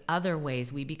on these other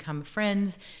ways. We become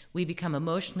friends, we become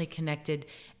emotionally connected,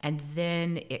 and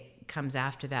then it comes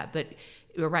after that. But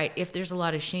you're right. If there's a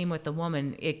lot of shame with the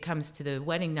woman, it comes to the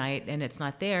wedding night and it's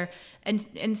not there.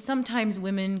 And sometimes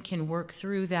women can work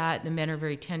through that. The men are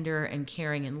very tender and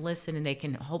caring and listen, and they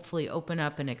can hopefully open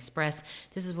up and express,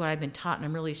 this is what I've been taught, and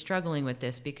I'm really struggling with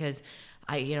this because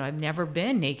I've never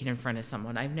been naked in front of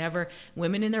someone.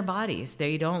 Women in their bodies,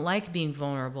 they don't like being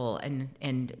vulnerable and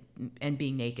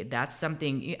being naked. That's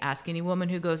something, you ask any woman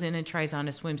who goes in and tries on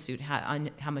a swimsuit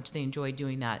how much they enjoy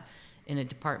doing that in a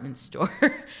department store. I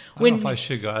don't know if I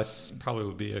should go. That probably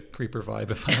would be a creeper vibe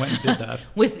if I went and did that.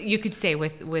 You could say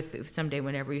with someday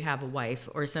whenever you have a wife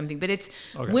or something, but it's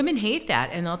Okay. women hate that,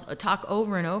 and they'll talk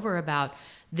over and over about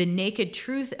the naked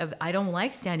truth of, I don't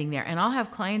like standing there. And I'll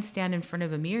have clients stand in front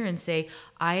of a mirror and say,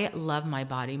 I love my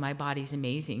body. My body's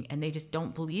amazing. And they just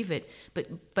don't believe it.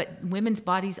 But women's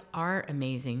bodies are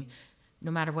amazing,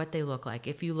 no matter what they look like.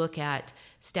 If you look at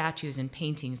statues and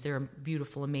paintings, they're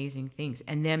beautiful, amazing things.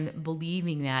 And them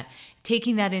believing that,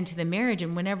 taking that into the marriage,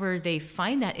 and whenever they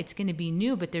find that, it's going to be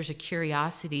new, but there's a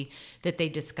curiosity that they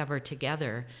discover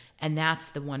together. And that's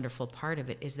the wonderful part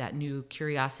of it, is that new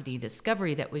curiosity,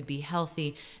 discovery that would be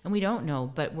healthy. And we don't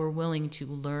know, but we're willing to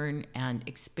learn and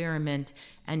experiment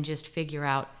and just figure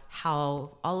out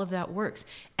how all of that works.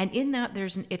 And in that,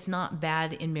 it's not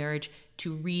bad in marriage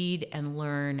to read and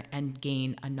learn and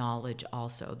gain a knowledge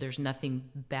also. There's nothing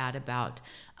bad about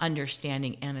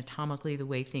understanding anatomically the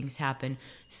way things happen,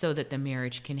 so that the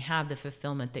marriage can have the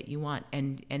fulfillment that you want,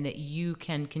 and that you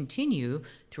can continue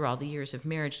through all the years of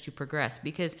marriage to progress.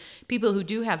 Because people who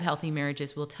do have healthy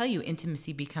marriages will tell you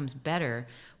intimacy becomes better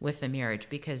with the marriage,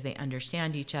 because they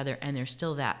understand each other, and there's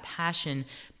still that passion,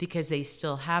 because they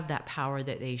still have that power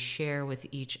that they share with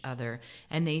each other,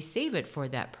 and they save it for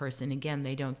that person. Again,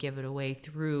 they don't give it away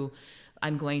through,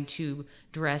 I'm going to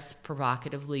dress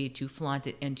provocatively to flaunt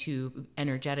it and to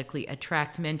energetically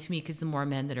attract men to me, because the more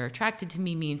men that are attracted to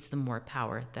me means the more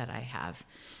power that I have.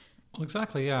 Well,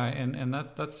 exactly, yeah, and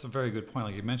that's a very good point.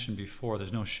 Like you mentioned before,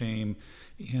 there's no shame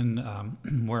in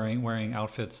wearing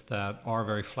outfits that are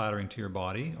very flattering to your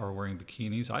body, or wearing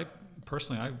bikinis. I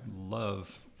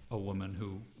love a woman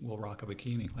who will rock a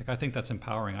bikini. Like, I think that's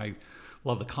empowering. I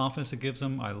love the confidence it gives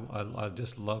them. I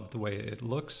just love the way it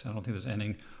looks. I don't think there's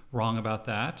anything wrong about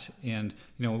that. And,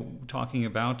 talking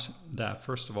about that,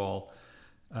 first of all,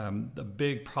 the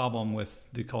big problem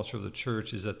with the culture of the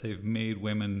church is that they've made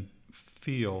women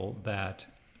feel that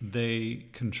they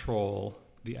control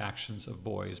the actions of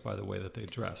boys by the way that they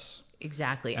dress.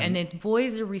 Exactly. And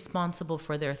boys are responsible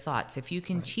for their thoughts. If you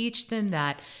can teach them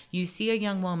that, you see a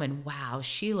young woman, wow,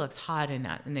 she looks hot in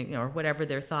that, and or whatever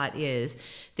their thought is,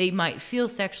 they might feel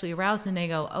sexually aroused, and they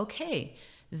go, okay,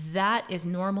 that is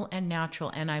normal and natural,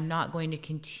 and I'm not going to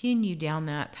continue down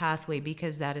that pathway,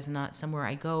 because that is not somewhere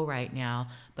I go right now,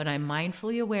 but I'm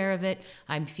mindfully aware of it.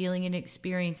 I'm feeling and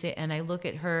experience it, and I look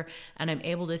at her, and I'm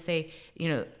able to say,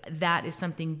 that is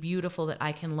something beautiful that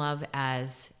I can love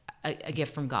as a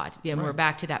gift from God. And right. We're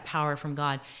back to that power from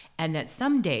God, and that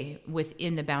someday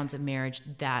within the bounds of marriage,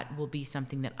 that will be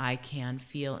something that I can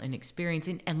feel and experience,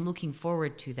 and looking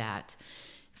forward to that.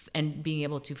 And being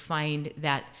able to find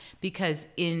that, because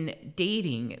in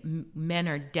dating, men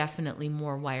are definitely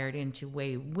more wired into the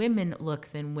way women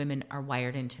look than women are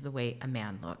wired into the way a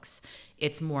man looks.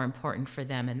 It's more important for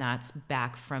them, and that's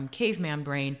back from caveman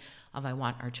brain of, I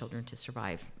want our children to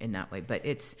survive in that way. But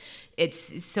it's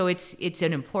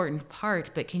an important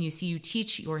part. But can you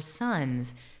teach your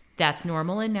sons that's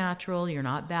normal and natural? You're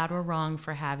not bad or wrong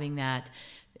for having that.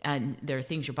 And there are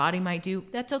things your body might do.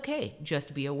 That's okay.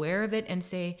 Just be aware of it and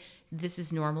say, this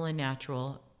is normal and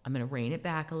natural. I'm going to rein it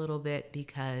back a little bit,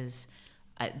 because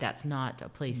that's not a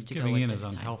place to go at this time. Giving in is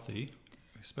unhealthy,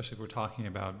 especially if we're talking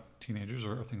about teenagers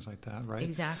or things like that, right?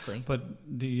 Exactly. But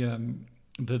and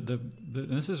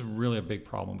this is really a big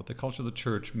problem, but the culture of the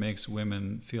church makes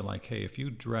women feel like, hey, if you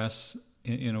dress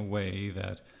in a way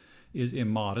that is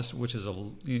immodest, which is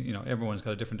everyone's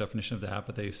got a different definition of that,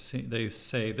 but they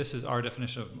say this is our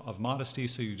definition of modesty,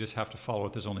 so you just have to follow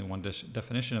it. There's only one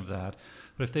definition of that.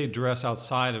 But if they dress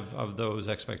outside of those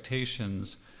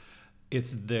expectations,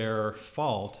 it's their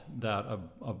fault that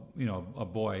a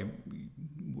boy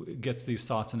gets these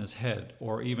thoughts in his head,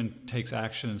 or even takes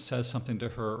action and says something to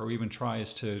her, or even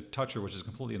tries to touch her, which is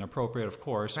completely inappropriate, of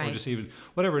course, right. Or just even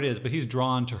whatever it is, but he's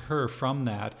drawn to her from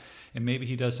that, and maybe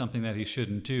he does something that he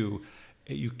shouldn't do.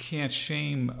 You can't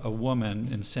shame a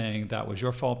woman in saying that was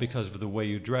your fault because of the way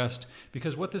you dressed,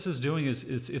 because what this is doing is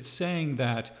it's saying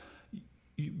that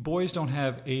boys don't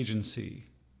have agency,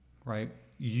 right?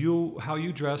 How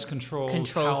you dress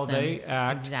controls how them. They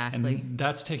act, exactly. And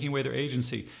that's taking away their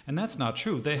agency. And that's not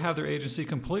true. They have their agency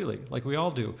completely, like we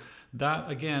all do. That,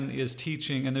 again, is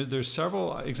teaching, and there's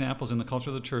several examples in the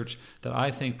culture of the church that I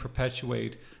think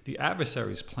perpetuate the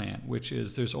adversary's plan, which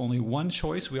is there's only one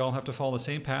choice, we all have to follow the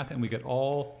same path, and we get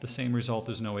all the same result,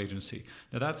 there's no agency.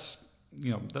 Now that's,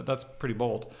 that's pretty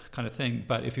bold kind of thing,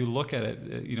 but if you look at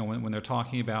it, when they're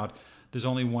talking about there's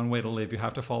only one way to live. You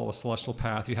have to follow a celestial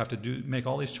path. You have to make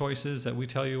all these choices that we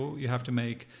tell you have to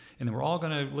make, and then we're all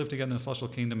going to live together in the celestial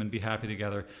kingdom and be happy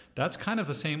together. That's kind of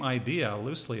the same idea,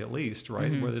 loosely at least,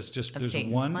 right? Where there's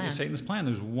Satan's plan.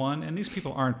 There's one, and these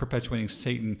people aren't perpetuating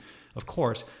Satan, of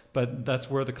course, but that's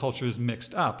where the culture is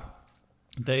mixed up.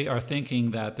 They are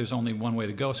thinking that there's only one way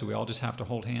to go, so we all just have to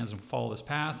hold hands and follow this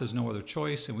path. There's no other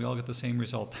choice, and we all get the same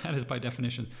result. That is, by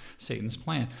definition, Satan's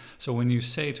plan. So when you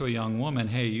say to a young woman,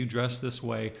 hey, you dress this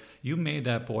way, you made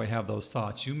that boy have those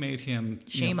thoughts. You made him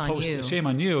Shame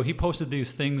on you. He posted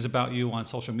these things about you on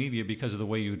social media because of the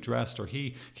way you dressed, or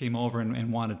he came over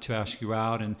and wanted to ask you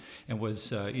out and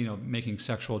was making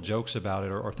sexual jokes about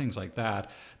it, or things like that.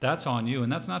 That's on you,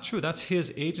 and that's not true. That's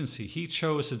his agency. He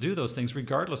chose to do those things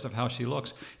regardless of how she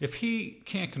looks. If he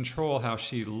can't control how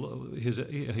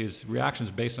his reactions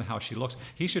based on how she looks,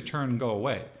 he should turn and go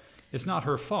away. It's not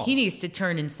her fault. He needs to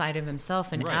turn inside of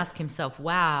himself and Right. ask himself,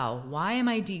 wow, why am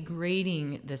I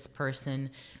degrading this person,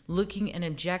 looking and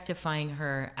objectifying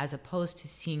her as opposed to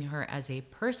seeing her as a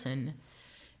person?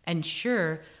 And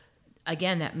sure,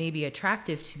 again, that may be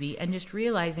attractive to me, and just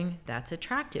realizing that's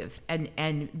attractive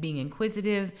and being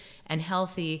inquisitive and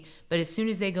healthy. But as soon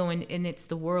as they go in, and it's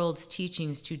the world's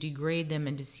teachings to degrade them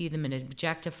and to see them and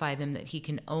objectify them, that he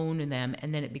can own them,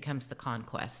 and then it becomes the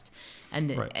conquest. And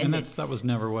that was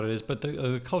never what it is. But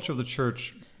the culture of the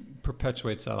church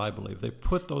perpetuates that, I believe.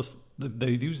 They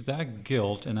use that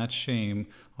guilt and that shame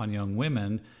on young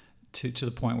women to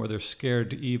the point where they're afraid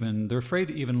to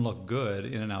even look good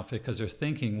in an outfit, because they're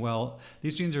thinking, well,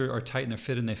 these jeans are tight and they're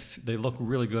fit and they look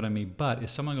really good on me, but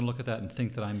is someone going to look at that and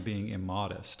think that I'm being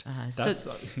immodest?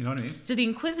 You know what I mean? So the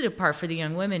inquisitive part for the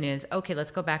young women is, okay,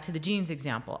 let's go back to the jeans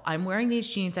example. I'm wearing these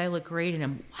jeans, I look great in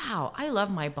them. Wow, I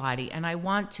love my body and I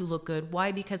want to look good.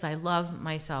 Why? Because I love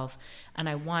myself and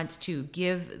I want to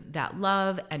give that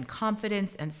love and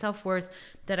confidence and self-worth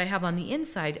that I have on the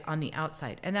inside, on the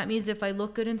outside. And that means if I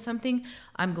look good in something,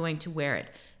 I'm going to wear it.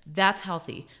 That's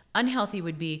healthy. Unhealthy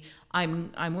would be,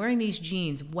 I'm wearing these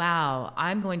jeans. Wow,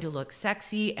 I'm going to look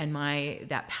sexy, and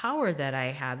that power that I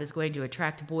have is going to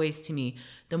attract boys to me.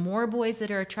 The more boys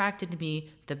that are attracted to me,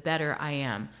 the better I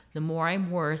am. The more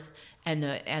I'm worth, and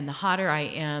the hotter I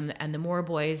am, and the more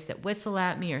boys that whistle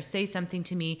at me or say something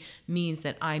to me means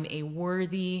that I'm a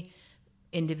worthy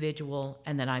individual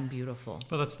and that I'm beautiful.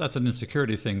 Well, that's an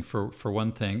insecurity thing for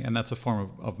one thing, and that's a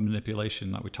form of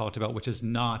manipulation that we talked about, which is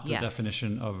not the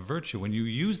definition of virtue. When you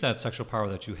use that sexual power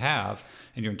that you have,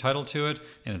 and you're entitled to it,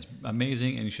 and it's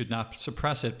amazing, and you should not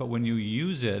suppress it, but when you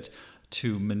use it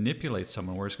to manipulate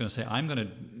someone, where it's going to say, I'm going to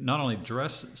not only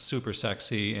dress super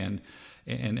sexy and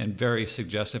very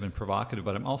suggestive and provocative,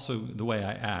 but I'm also the way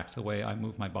I act, the way I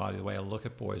move my body, the way I look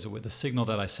at boys, the signal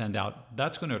that I send out,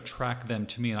 that's going to attract them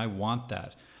to me, and I want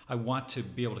that. I want to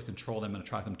be able to control them and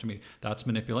attract them to me. That's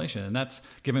manipulation, and that's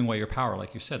giving away your power,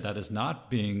 like you said. That is not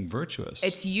being virtuous.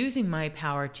 It's using my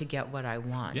power to get what I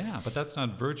want. Yeah, but that's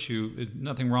not virtue. There's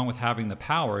nothing wrong with having the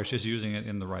power. It's just using it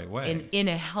in the right way. In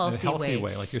a healthy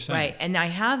way, like you're saying. Right, and I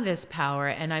have this power,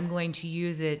 and I'm going to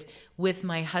use it with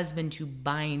my husband to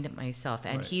bind myself,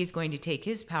 and he's going to take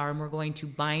his power, and we're going to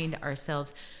bind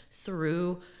ourselves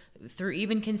through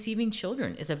even conceiving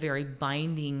children is a very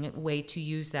binding way to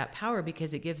use that power,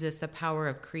 because it gives us the power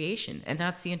of creation. And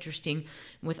that's the interesting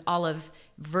with all of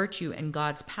virtue and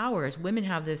God's powers. Women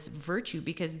have this virtue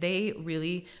because they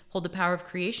really hold the power of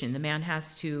creation. The man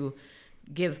has to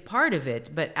give part of it,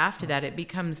 but after that it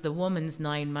becomes the woman's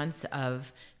 9 months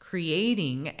of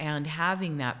creating and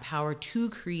having that power to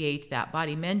create that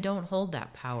body. Men don't hold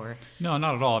that power. No,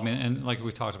 not at all. I mean, and like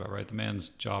we talked about, right? The man's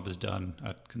job is done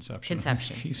at conception.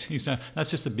 He's done. That's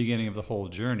just the beginning of the whole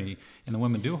journey. And the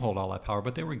women do hold all that power,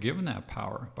 but they were given that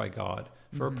power by God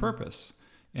for a purpose.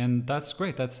 And that's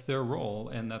great. That's their role,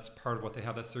 and that's part of what they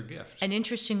have. That's their gift. And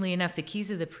interestingly enough, the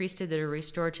keys of the priesthood that are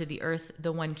restored to the earth,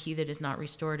 the one key that is not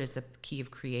restored is the key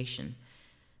of creation.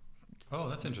 Oh,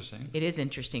 that's interesting. It is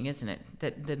interesting, isn't it?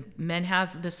 That the men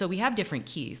have so we have different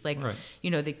keys, like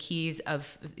the keys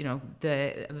of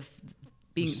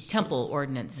being temple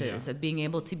ordinances, of being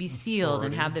able to be sealed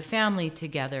and have the family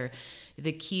together,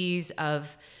 the keys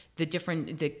of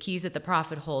the keys that the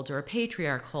prophet holds or a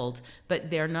patriarch holds,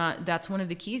 but they're not. That's one of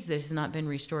the keys that has not been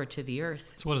restored to the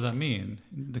earth. So what does that mean?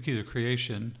 The keys of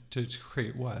creation to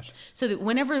create what? So that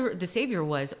whenever the Savior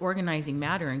was organizing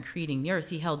matter and creating the earth,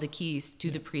 he held the keys to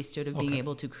the priesthood of being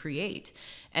able to create.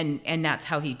 And that's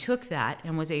how he took that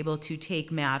and was able to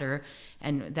take matter,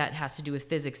 and that has to do with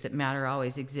physics, that matter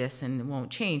always exists and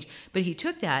won't change. But he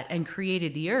took that and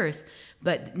created the earth,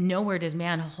 but nowhere does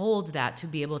man hold that to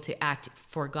be able to act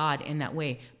for God. God in that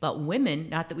way. But women,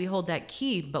 not that we hold that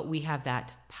key, but we have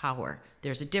that power.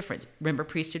 There's a difference. Remember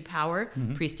priesthood power,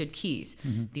 priesthood keys,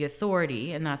 the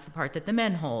authority, and that's the part that the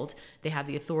men hold. They have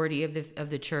the authority of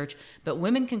the church, but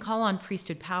women can call on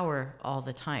priesthood power all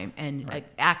the time and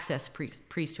access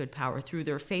priesthood power through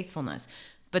their faithfulness.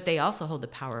 But they also hold the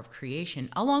power of creation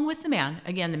along with the man.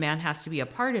 Again, the man has to be a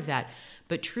part of that,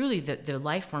 but truly the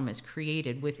life form is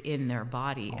created within their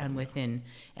body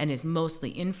and is mostly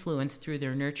influenced through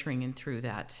their nurturing and through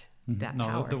that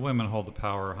power. The women hold the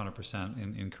power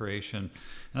 100% in creation. And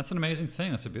that's an amazing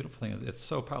thing. That's a beautiful thing. It's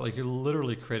so powerful. Like, you're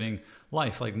literally creating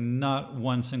life. Like, not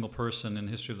one single person in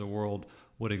the history of the world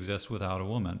would exist without a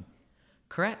woman.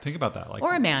 Correct. Think about that.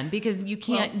 Or a man, because you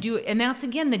can't do it. And that's,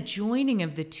 again, the joining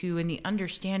of the two and the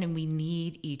understanding we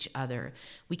need each other.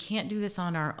 We can't do this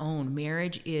on our own.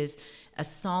 Marriage is a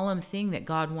solemn thing that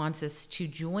God wants us to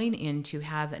join in, to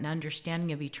have an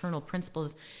understanding of eternal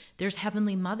principles. There's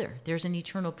Heavenly Mother. There's an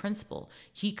eternal principle.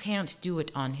 He can't do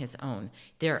it on his own.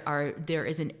 There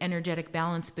is an energetic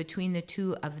balance between the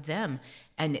two of them.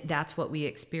 And that's what we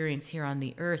experience here on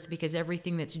the earth, because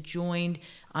everything that's joined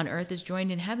on earth is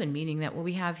joined in heaven, meaning that what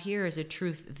we have here is a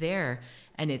truth there.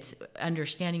 And it's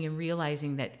understanding and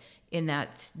realizing that in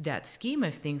that scheme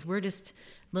of things, we're just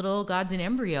little gods in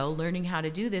embryo learning how to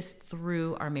do this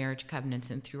through our marriage covenants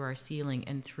and through our sealing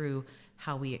and through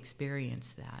how we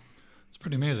experience that. It's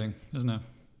pretty amazing, isn't it?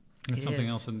 It's something is.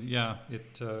 else. And yeah,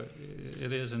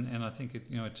 it is. And I think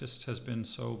it just has been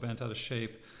so bent out of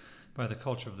shape by the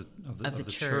culture of the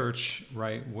church,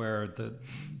 right? Where the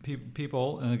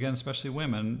people, and again, especially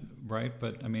women, right?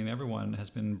 But I mean, everyone has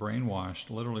been brainwashed,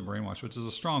 literally brainwashed, which is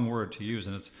a strong word to use.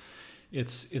 And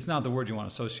it's not the word you want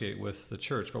to associate with the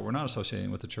church, but we're not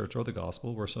associating with the church or the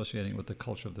gospel. We're associating with the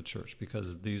culture of the church,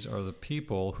 because these are the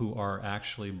people who are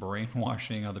actually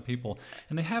brainwashing other people.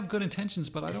 And they have good intentions,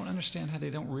 but I don't understand how they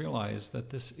don't realize that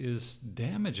this is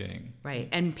damaging. Right.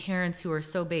 And parents who are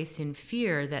so based in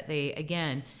fear that they,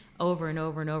 again, over and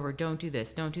over and over, don't do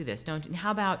this, don't do this, don't. How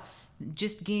about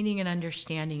just gaining an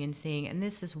understanding and saying, and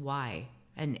this is why,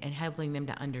 and helping them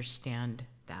to understand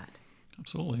that.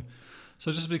 Absolutely.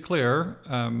 So just to be clear,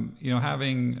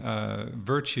 having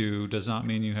virtue does not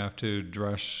mean you have to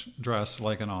dress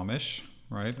like an Amish,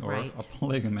 right? Or a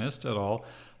polygamist at all.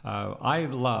 I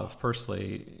love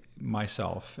personally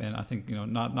myself, and I think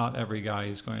not every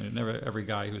guy every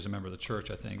guy who's a member of the church,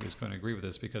 I think, is going to agree with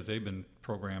this, because they've been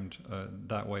programmed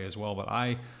that way as well. But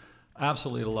I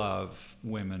absolutely love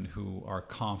women who are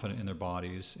confident in their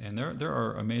bodies, and there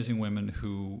are amazing women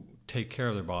who take care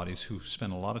of their bodies, who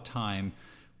spend a lot of time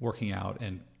working out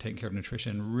and taking care of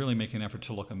nutrition, really making an effort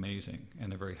to look amazing.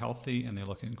 And they're very healthy and they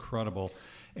look incredible.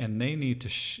 And they need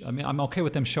to, I'm okay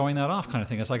with them showing that off, kind of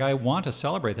thing. It's like, I want to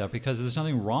celebrate that, because there's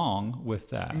nothing wrong with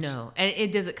that. No.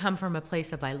 And does it come from a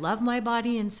place of, I love my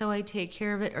body and so I take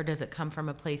care of it? Or does it come from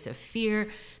a place of fear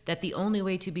that the only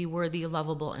way to be worthy,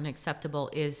 lovable, and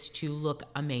acceptable is to look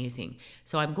amazing?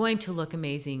 So I'm going to look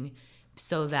amazing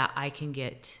so that I can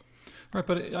get... Right,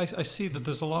 but I see that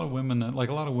there's a lot of women that, like,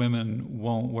 a lot of women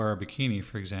won't wear a bikini,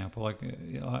 for example. Like,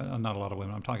 not a lot of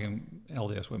women, I'm talking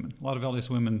LDS women. A lot of LDS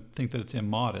women think that it's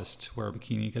immodest to wear a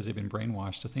bikini because they've been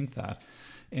brainwashed to think that.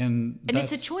 And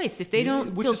it's a choice. If they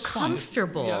don't feel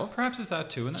comfortable. Yeah, perhaps it's that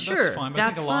too. And sure, that's fine. But I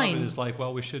think a lot of it is like,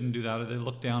 well, we shouldn't do that. They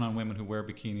look down on women who wear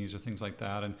bikinis or things like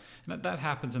that. And that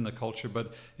happens in the culture.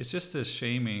 But it's just this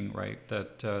shaming, right,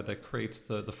 that creates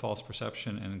the false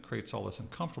perception and creates all this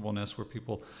uncomfortableness where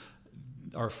people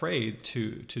are afraid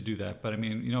to do that. But I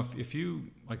mean, if you,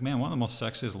 like, man, one of the most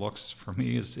sexiest looks for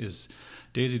me is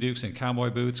Daisy Dukes and cowboy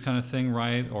boots kind of thing,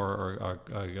 right? Or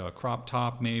a crop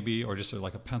top maybe, or just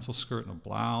like a pencil skirt and a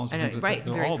blouse. I know, right,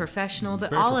 very professional,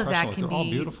 but all of that can be all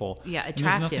beautiful. Yeah,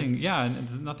 attractive. And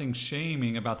there's nothing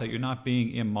shaming about that. You're not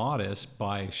being immodest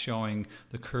by showing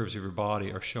the curves of your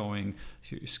body or showing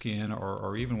your skin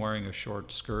or even wearing a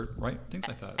short skirt, right? Things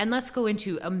like that. And let's go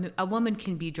into, a woman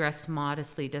can be dressed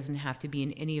modestly, doesn't have to be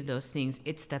in any of those things.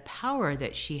 It's the power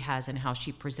that she has and how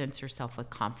she presents herself with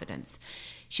confidence.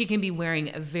 She can be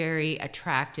wearing a very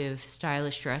attractive,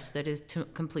 stylish dress that is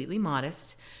completely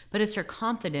modest, but it's her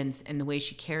confidence and the way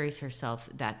she carries herself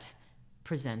that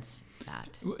presents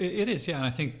that. It is, yeah. And I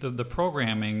think the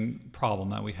programming problem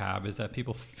that we have is that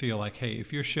people feel like, hey,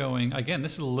 if you're showing, again,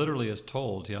 this is literally as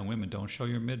told to young women, don't show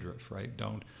your midriff, right?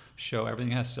 Don't show,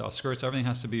 everything has to, skirts, everything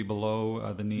has to be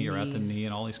below the knee or at the knee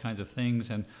and all these kinds of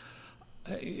things. And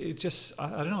it just,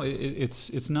 I don't know,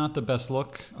 it's not the best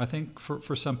look, I think,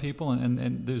 for some people.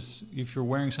 And there's, if you're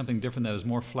wearing something different that is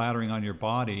more flattering on your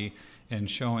body and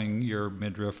showing your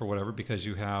midriff or whatever because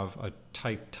you have a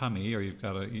tight tummy or you've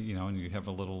got and you have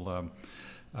a little,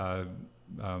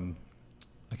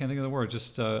 I can't think of the word.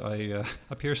 Just a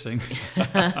piercing.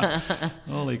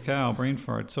 Holy cow, brain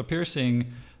fart. So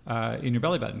piercing in your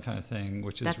belly button kind of thing,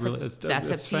 which is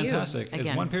it's fantastic.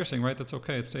 It's one piercing, right? That's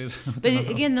okay. It stays. But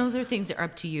again, those are things that are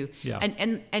up to you. Yeah.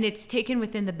 And it's taken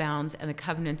within the bounds and the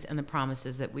covenants and the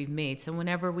promises that we've made. So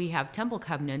whenever we have temple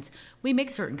covenants, we make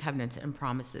certain covenants and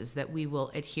promises that we will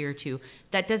adhere to.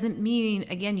 That doesn't mean,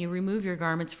 again, you remove your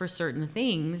garments for certain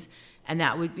things. And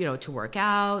that would, to work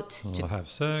out. To have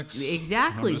sex.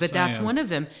 Exactly. But that's one of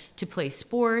them. To play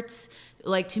sports.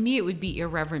 Like, to me, it would be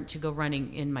irreverent to go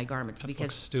running in my garments. Because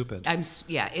looks stupid.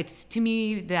 It's, to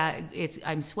me, that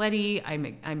I'm sweaty,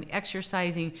 I'm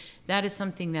exercising. That is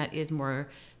something that is more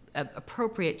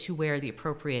appropriate to wear the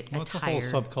appropriate attire. It's a whole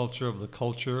subculture of the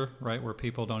culture, right, where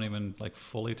people don't even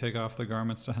fully take off their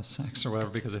garments to have sex or whatever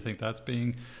because they think that's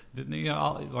being,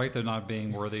 right, they're not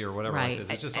being worthy or whatever. Right.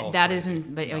 It's just all that crazy.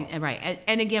 Isn't, but no. Right.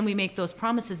 And again, we make those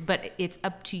promises, but it's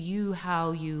up to you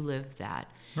how you live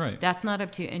that. Right. That's not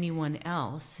up to anyone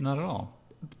else. Not at all.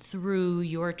 Through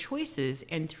your choices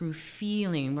and through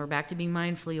feeling, we're back to being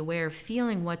mindfully aware,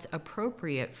 feeling what's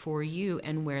appropriate for you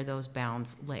and where those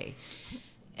bounds lay.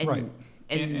 Right.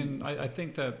 And I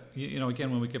think that,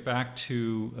 again, when we get back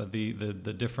to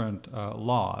the different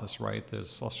laws, right, there's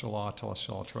celestial law,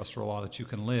 terrestrial law that you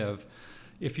can live.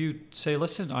 If you say,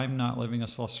 listen, I'm not living a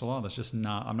celestial law, that's just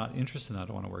not, I'm not interested in that. I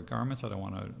don't want to wear garments. I don't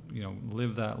want to,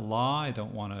 live that law. I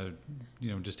don't want to,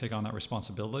 just take on that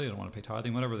responsibility. I don't want to pay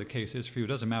tithing, whatever the case is for you. It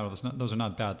doesn't matter. Those are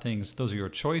not bad things. Those are your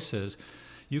choices.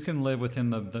 You can live within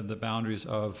the boundaries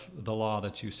of the law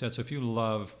that you set. So if you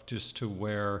love just to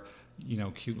wear,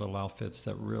 cute little outfits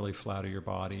that really flatter your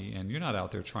body, and you're not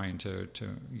out there trying to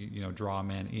draw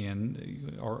men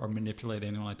in or manipulate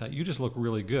anyone like that. You just look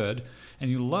really good, and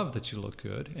you love that you look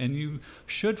good, and you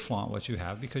should flaunt what you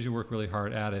have because you work really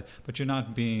hard at it, but you're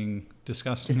not being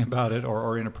disgusting about it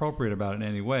or inappropriate about it in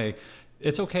any way.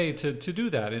 It's okay to do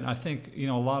that, and I think,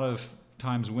 a lot of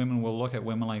times women will look at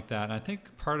women like that, and I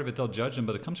think part of it they'll judge them,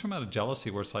 but it comes from out of jealousy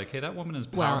where it's like, hey, that woman is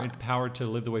empowered to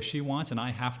live the way she wants, and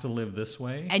I have to live this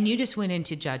way. And you just went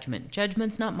into judgment.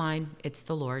 Judgment's not mine, it's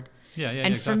the Lord. Yeah,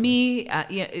 and exactly. For me,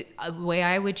 the way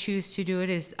I would choose to do it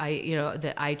is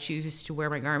that I choose to wear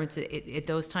my garments at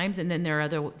those times, and then there are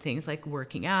other things like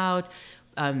working out,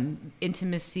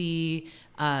 intimacy,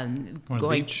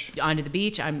 going onto the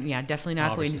beach. I'm definitely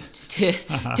not going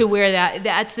to wear that.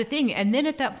 That's the thing. And then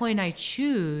at that point, I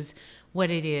choose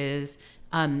what it is.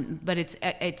 But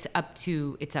it's up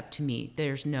to me.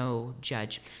 There's no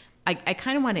judge. I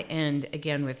kind of want to end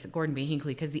again with Gordon B.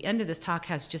 Hinckley, because the end of this talk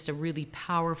has just a really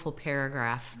powerful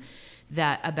paragraph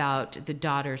that about the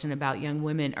daughters and about young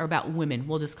women, or about women.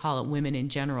 We'll just call it women in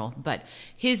general. But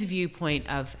his viewpoint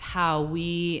of how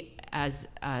we as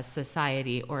a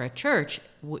society or a church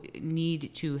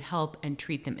need to help and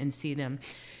treat them and see them.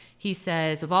 He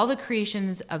says, of all the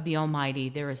creations of the Almighty,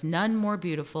 there is none more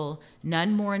beautiful,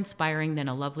 none more inspiring than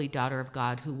a lovely daughter of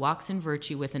God who walks in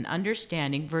virtue with an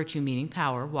understanding, virtue meaning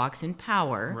power, walks in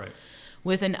power, right,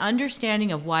 with an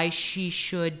understanding of why she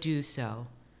should do so.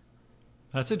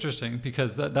 That's interesting,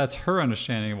 because that's her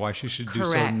understanding of why she should do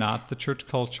Correct. so, not the church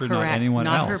culture, Correct. not anyone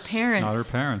not else. Not her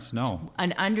parents, no.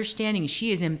 An understanding.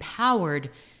 She is empowered,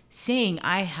 saying,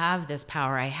 I have this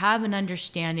power. I have an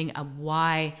understanding of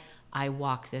why I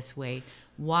walk this way,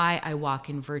 why I walk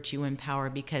in virtue and power,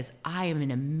 because I am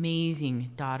an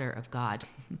amazing daughter of God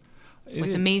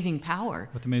with amazing power.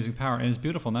 With amazing power. And it's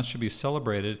beautiful, and that should be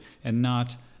celebrated and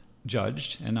not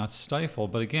judged and not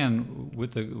stifled. But again,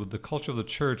 with the culture of the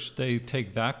church, they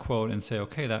take that quote and say,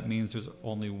 okay, that means there's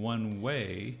only one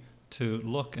way to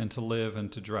look and to live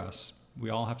and to dress. We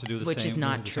all have to do the same. Which is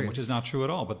not true. Which is not true at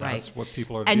all, but that's right. what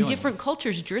people are and dealing different with.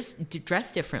 Cultures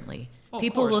dress differently. Oh,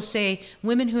 people will say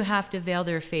women who have to veil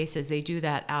their faces, they do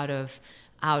that out of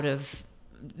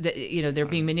they're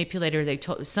being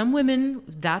manipulated. Some women,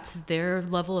 that's their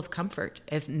level of comfort.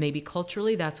 If maybe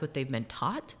culturally that's what they've been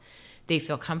taught, they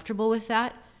feel comfortable with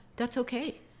that. That's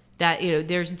okay. That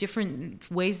there's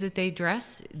different ways that they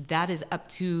dress. That is up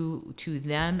to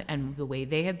them and the way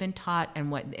they have been taught,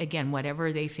 and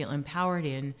whatever they feel empowered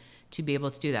in to be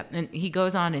able to do that. And he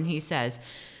goes on and he says,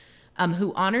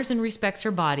 who honors and respects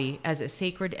her body as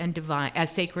sacred and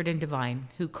divine,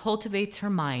 who cultivates her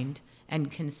mind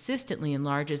and consistently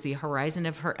enlarges the horizon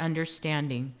of her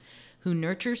understanding, who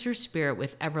nurtures her spirit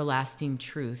with everlasting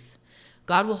truth.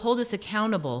 God will hold us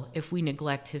accountable if we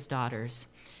neglect his daughters.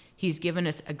 He's given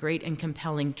us a great and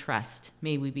compelling trust.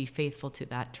 May we be faithful to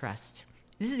that trust.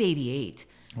 This is 88.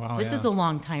 Wow, this is a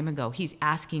long time ago. He's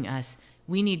asking us,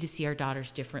 we need to see our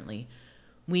daughters differently.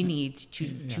 We need to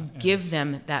give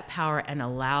them that power and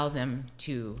allow them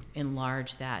to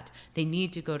enlarge that. They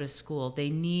need to go to school. They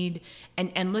need,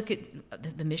 and look at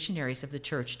the missionaries of the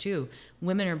church too.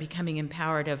 Women are becoming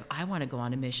empowered of, I want to go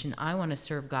on a mission. I want to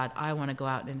serve God. I want to go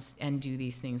out and do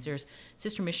these things. There's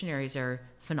sister missionaries are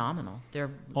phenomenal. They're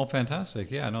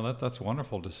fantastic. Yeah, no, that's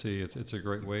wonderful to see. It's a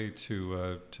great way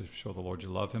to show the Lord you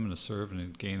love Him and to serve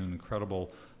and to gain an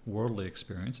incredible worldly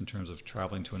experience in terms of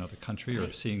traveling to another country or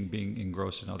being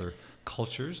engrossed in other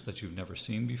cultures that you've never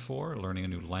seen before, learning a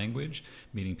new language,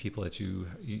 meeting people that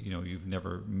you've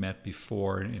never met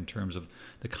before in terms of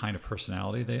the kind of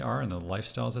personality they are and the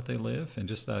lifestyles that they live, and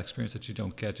just that experience that you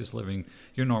don't get just living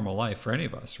your normal life for any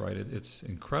of us, right? It's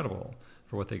incredible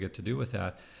for what they get to do with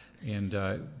that. And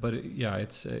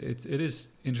it is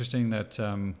interesting that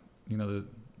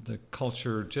the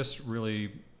culture just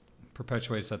really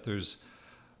perpetuates that there's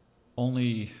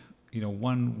only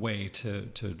one way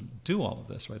to do all of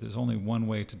this, right? There's only one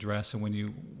way to dress,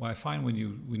 and I find when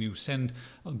you send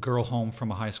a girl home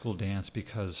from a high school dance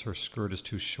because her skirt is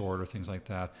too short or things like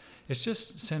that, it's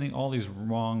just sending all these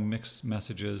wrong mixed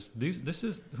messages. This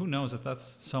is, who knows if that's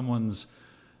someone's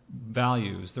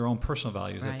values, their own personal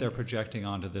values that they're projecting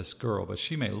onto this girl. But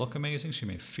she may look amazing, she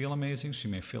may feel amazing, she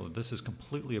may feel that this is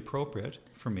completely appropriate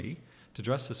for me to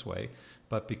dress this way.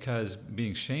 But because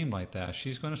being shamed like that,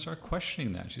 she's going to start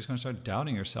questioning that. She's going to start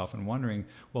doubting herself and wondering,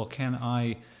 well, can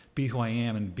I be who I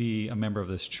am and be a member of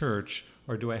this church,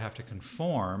 or do I have to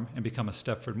conform and become a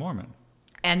Stepford Mormon?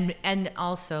 And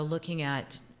also looking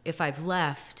at, if I've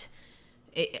left,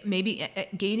 maybe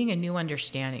gaining a new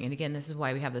understanding. And again, this is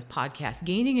why we have this podcast,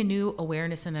 gaining a new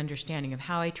awareness and understanding of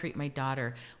how I treat my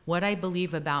daughter, what I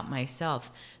believe about myself.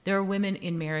 There are women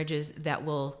in marriages that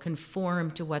will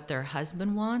conform to what their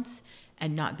husband wants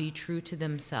and not be true to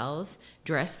themselves,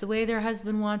 dress the way their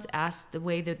husband wants, ask the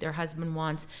way that their husband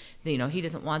wants. He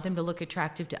doesn't want them to look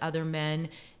attractive to other men.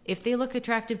 If they look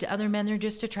attractive to other men, they're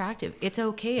just attractive. It's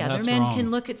okay. Other men can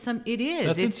look at some. It is.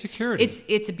 That's insecurity.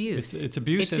 It's abuse. It's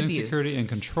abuse and insecurity and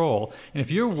control. And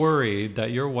if you're worried that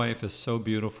your wife is so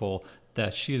beautiful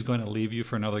that she is going to leave you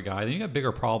for another guy, then you got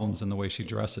bigger problems in the way she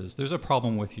dresses. There's a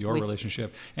problem with your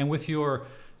relationship and with your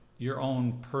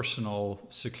own personal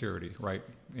security, right?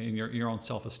 And your own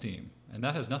self-esteem. And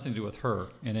that has nothing to do with her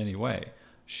in any way.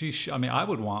 I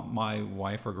would want my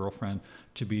wife or girlfriend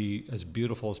to be as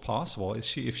beautiful as possible. If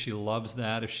she loves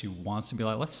that, if she wants to be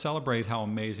like, let's celebrate how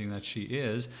amazing that she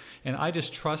is. And I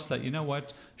just trust that, you know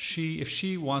what, if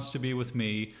she wants to be with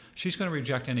me, she's going to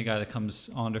reject any guy that comes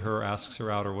onto her, asks her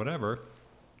out or whatever.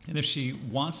 And if she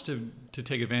wants to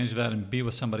take advantage of that and be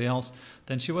with somebody else,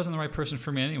 then she wasn't the right person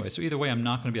for me anyway. So either way, I'm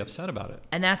not going to be upset about it.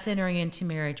 And that's entering into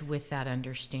marriage with that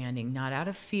understanding, not out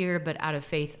of fear, but out of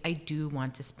faith. I do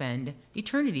want to spend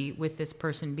eternity with this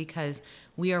person because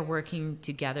we are working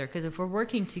together. Because if we're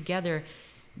working together,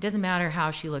 it doesn't matter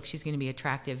how she looks, she's going to be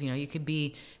attractive. You could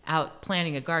be out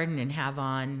planting a garden and have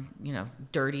on,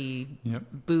 dirty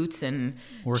boots and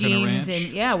jeans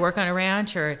and work on a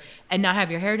ranch and not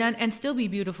have your hair done and still be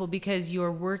beautiful because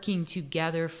you're working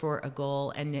together for a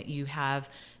goal and that you have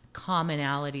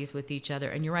commonalities with each other.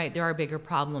 And you're right, there are bigger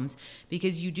problems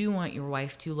because you do want your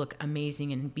wife to look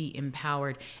amazing and be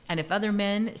empowered. And if other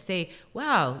men say,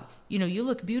 wow, you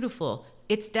look beautiful,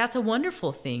 that's a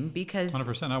wonderful thing because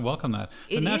 100%. I welcome that.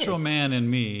 The natural man in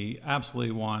me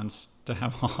absolutely wants to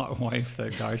have a hot wife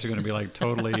that guys are going to be like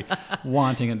totally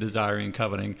wanting and desiring and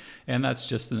coveting, and that's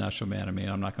just the natural man in me.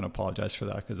 And I'm not going to apologize for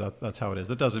that because that's how it is.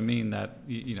 That doesn't mean that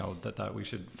that we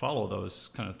should follow those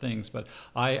kind of things, but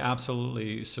I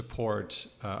absolutely support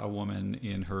a woman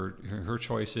in her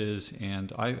choices,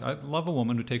 and I love a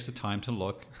woman who takes the time to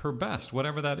look her best,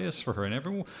 whatever that is for her. And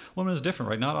every woman is different,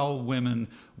 right? Not all women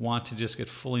want to just get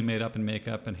fully made up in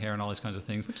makeup and hair and all these kinds of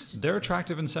things. They're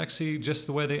attractive and sexy just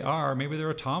the way they are. Maybe they're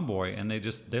a tomboy and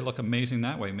they look amazing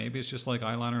that way. Maybe it's just like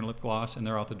eyeliner and lip gloss and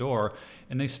they're out the door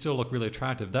and they still look really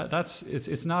attractive.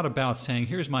 It's not about saying,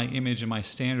 here's my image and my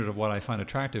standard of what I find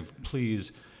attractive.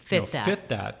 Please fit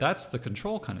that. That's the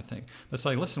control kind of thing. It's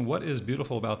like, listen, what is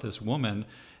beautiful about this woman?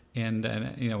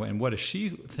 And what does she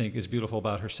think is beautiful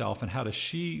about herself, and how does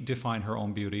she define her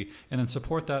own beauty, and then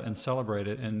support that and celebrate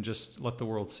it and just let the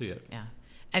world see it. Yeah.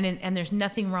 And there's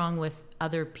nothing wrong with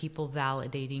other people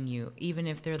validating you, even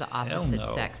if they're the opposite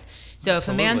sex. So if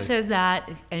a man says that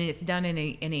and it's done in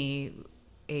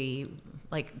a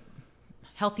like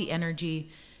healthy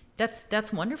energy,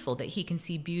 that's wonderful that he can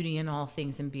see beauty in all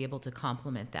things and be able to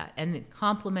compliment that. And the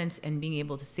compliments and being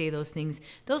able to say those things,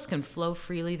 those can flow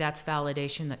freely. That's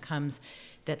validation that comes,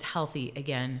 that's healthy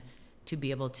again. to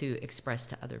be able to express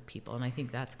to other people. And I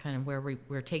think that's kind of where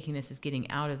we're taking this, is getting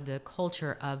out of the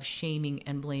culture of shaming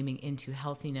and blaming into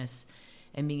healthiness,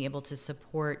 and being able to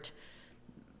support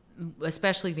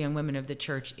especially the young women of the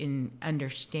church in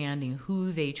understanding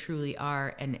who they truly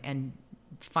are, and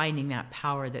finding that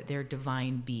power that they're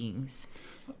divine beings.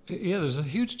 Yeah, there's a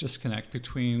huge disconnect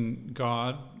between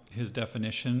God, his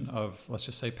definition of, let's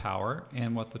just say, power,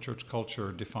 and what the church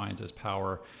culture defines as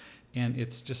power. And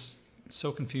it's just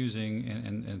so confusing,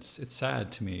 and it's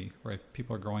sad to me, right?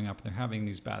 People are growing up and they're having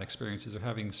these bad experiences, they're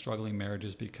having struggling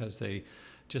marriages because they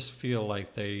just feel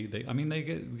like they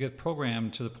get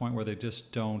programmed to the point where they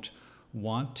just don't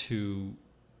want to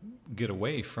get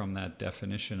away from that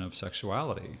definition of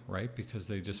sexuality, right? Because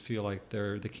they just feel like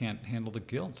they can't handle the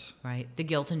guilt. Right, the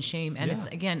guilt and shame. And it's,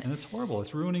 again... And it's horrible.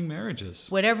 It's ruining marriages.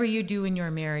 Whatever you do in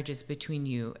your marriage is between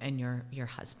you and your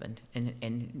husband.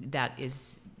 And that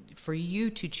is for you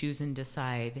to choose and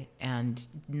decide, and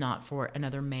not for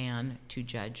another man to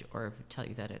judge or tell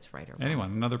you that it's right or wrong. Anyone,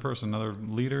 another person, another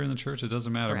leader in the church, it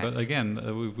doesn't matter. Correct. But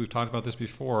again, we've talked about this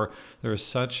before. There is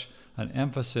such an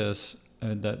emphasis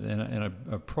that in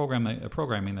a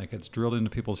programming that gets drilled into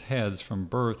people's heads from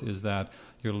birth, is that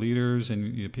your leaders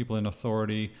and your people in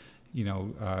authority,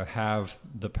 have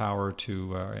the power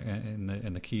to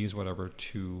and the keys, whatever,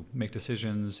 to make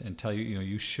decisions and tell you,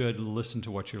 you should listen to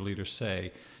what your leaders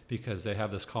say, because they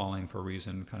have this calling for a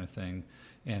reason, kind of thing.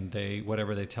 And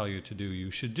whatever they tell you to do,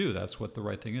 you should do. That's what the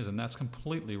right thing is. And that's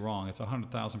completely wrong. It's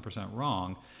 100,000%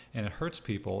 wrong. And it hurts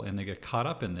people, and they get caught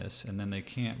up in this, and then they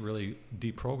can't really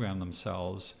deprogram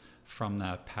themselves from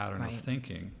that pattern of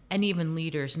thinking. And even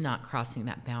leaders not crossing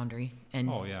that boundary,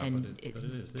 and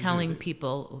telling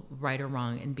people right or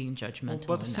wrong and being judgmental.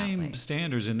 But the same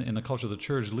standards in the culture of the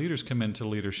church, leaders come into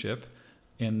leadership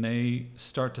and they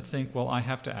start to think, well, I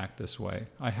have to act this way.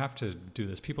 I have to do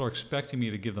this. People are expecting me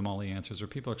to give them all the answers, or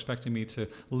people are expecting me to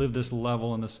live this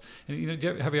level and this. And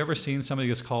have you ever seen somebody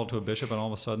gets called to a bishop and all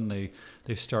of a sudden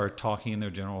they start talking in their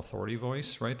general authority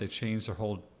voice, right? They change their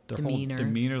whole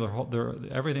demeanor,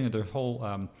 their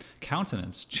whole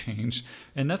countenance changed.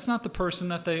 And that's not the person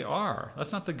that they are.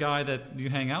 That's not the guy that you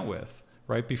hang out with,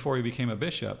 right? Before he became a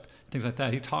bishop. Things like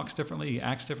that. He talks differently. He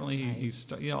acts differently. Right.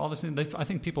 He's all this. I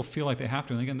think people feel like they have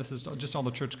to. And again, this is just all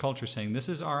the church culture saying, this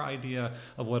is our idea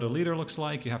of what a leader looks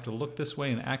like. You have to look this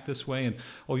way and act this way. And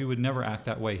you would never act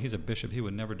that way. He's a bishop. He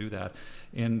would never do that.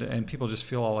 And people just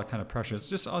feel all that kind of pressure.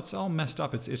 It's all messed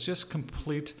up. It's just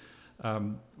complete.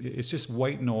 It's just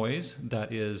white noise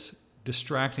that is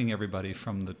distracting everybody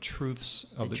from the truths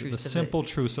of the simple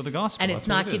truths of the gospel. And it's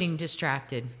not getting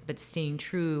distracted, but staying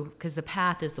true, because the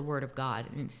path is the word of God.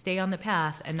 And stay on the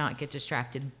path and not get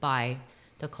distracted by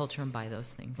the culture and by those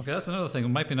things. Okay, that's another thing. It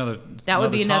might be another. That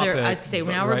would be another. Topic, I was going to say,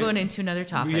 now we're going into another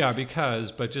topic. Yeah,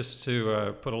 but just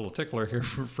to put a little tickler here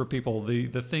for people,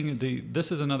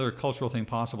 this is another cultural thing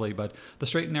possibly, but the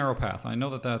straight and narrow path. I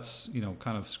know that's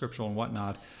kind of scriptural and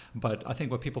whatnot, but I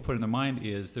think what people put in their mind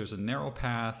is there's a narrow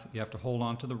path. You have to hold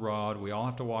on to the rod. We all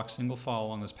have to walk single file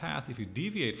along this path. If you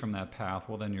deviate from that path,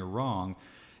 well, then you're wrong.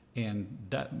 And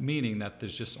that meaning that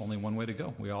there's just only one way to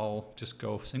go. We all just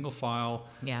go single file.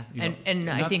 Yeah, and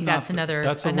I think that's another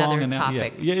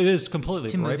topic. Yeah, it is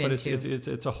completely right. But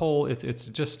into. it's a whole. It's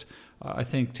just I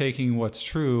think taking what's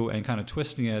true and kind of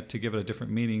twisting it to give it a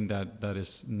different meaning that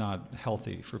is not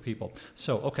healthy for people.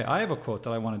 So okay, I have a quote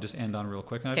that I want to just end on real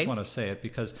quick, and I just want to say it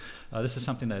because this is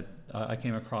something that I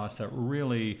came across that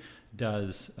really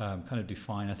does kind of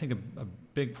define. I think a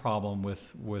big problem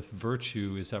with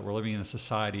virtue is that we're living in a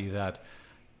society that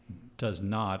does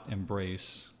not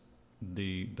embrace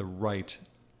the right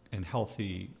and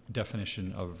healthy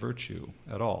definition of virtue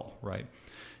at all, right?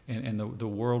 And the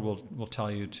world will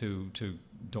tell you to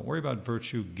don't worry about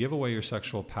virtue, give away your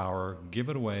sexual power, give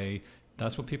it away.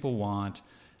 That's what people want.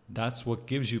 That's what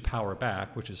gives you power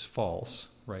back, which is false,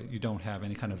 right? You don't have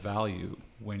any kind of value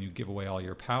when you give away all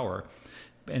your power.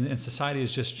 And society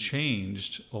has just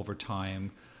changed over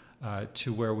time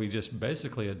to where we just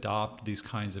basically adopt these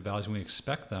kinds of values and we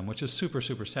expect them, which is super,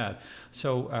 super sad.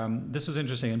 So this was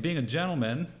interesting. And being a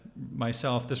gentleman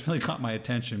myself, this really caught my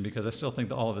attention because I still think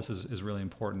that all of this is really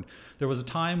important. There was a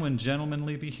time when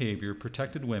gentlemanly behavior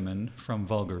protected women from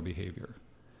vulgar behavior.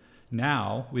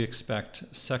 Now we expect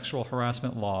sexual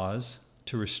harassment laws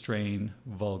to restrain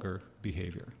vulgar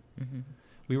behavior. Mm-hmm.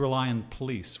 We rely on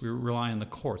police, we rely on the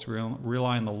courts, we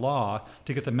rely on the law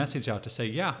to get the message out to say,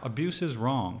 yeah, abuse is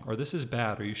wrong, or this is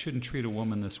bad, or you shouldn't treat a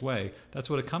woman this way. That's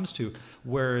what it comes to,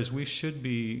 whereas we should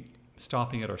be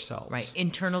stopping it ourselves. Right,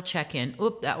 internal check-in.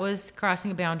 Oop, that was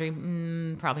crossing a boundary.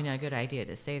 Probably not a good idea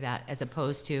to say that, as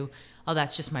opposed to, oh,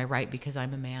 that's just my right because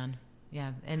I'm a man.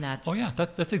 Yeah, and that's... Oh, yeah,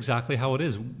 that's exactly how it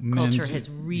is. Culture has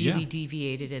really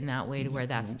deviated in that way to where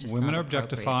that's just women not are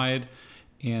objectified,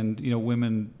 and,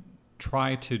 women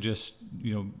try to just,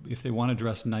 if they want to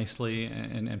dress nicely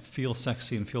and feel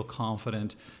sexy and feel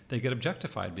confident, they get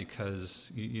objectified because,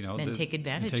 men take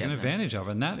advantage taken advantage of.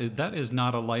 And that is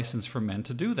not a license for men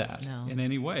to do that in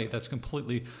any way. That's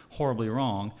completely horribly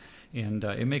wrong. And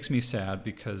it makes me sad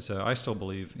because I still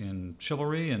believe in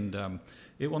chivalry, and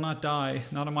it will not die,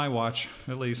 not on my watch,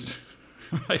 at least.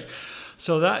 Right.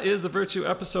 So that is the Virtue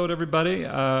episode, everybody.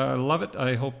 I love it.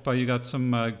 I hope you got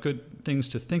some good things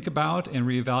to think about and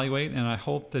reevaluate. And I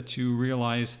hope that you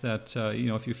realize that,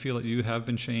 if you feel that you have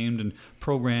been shamed and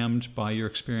programmed by your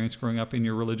experience growing up in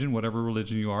your religion, whatever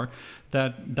religion you are,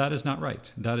 that is not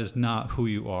right. That is not who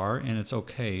you are. And it's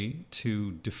okay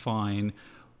to define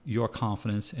your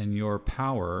confidence and your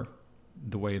power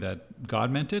the way that God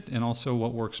meant it, and also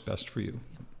what works best for you.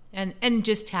 And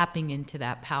just tapping into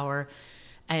that power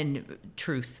and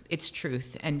truth. It's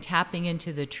truth. And tapping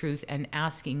into the truth and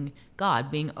asking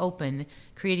God, being open,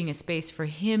 creating a space for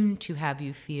Him to have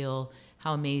you feel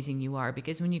how amazing you are.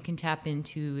 Because when you can tap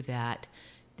into that,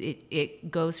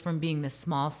 it goes from being the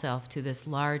small self to this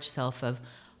large self of,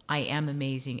 I am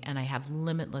amazing and I have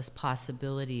limitless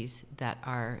possibilities that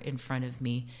are in front of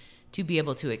me to be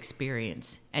able to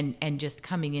experience. And just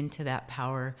coming into that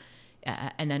power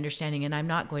and understanding, and I'm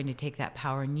not going to take that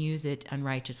power and use it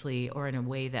unrighteously or in a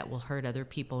way that will hurt other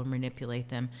people and manipulate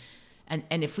them.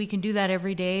 And if we can do that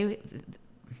every day,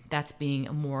 that's being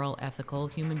a moral, ethical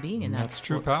human being. And that's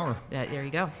true power. There you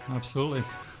go. Absolutely.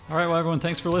 All right, well, everyone,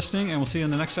 thanks for listening, and we'll see you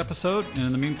in the next episode. And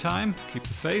in the meantime, keep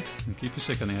the faith and keep your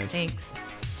stick on the ice. Thanks.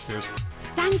 Cheers.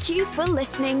 Thank you for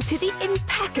listening to the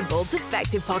Impeccable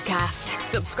Perspective Podcast.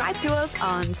 Subscribe to us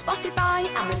on Spotify,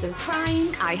 Amazon Prime,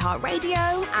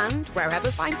 iHeartRadio, and wherever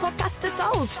fine podcasts are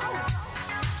sold.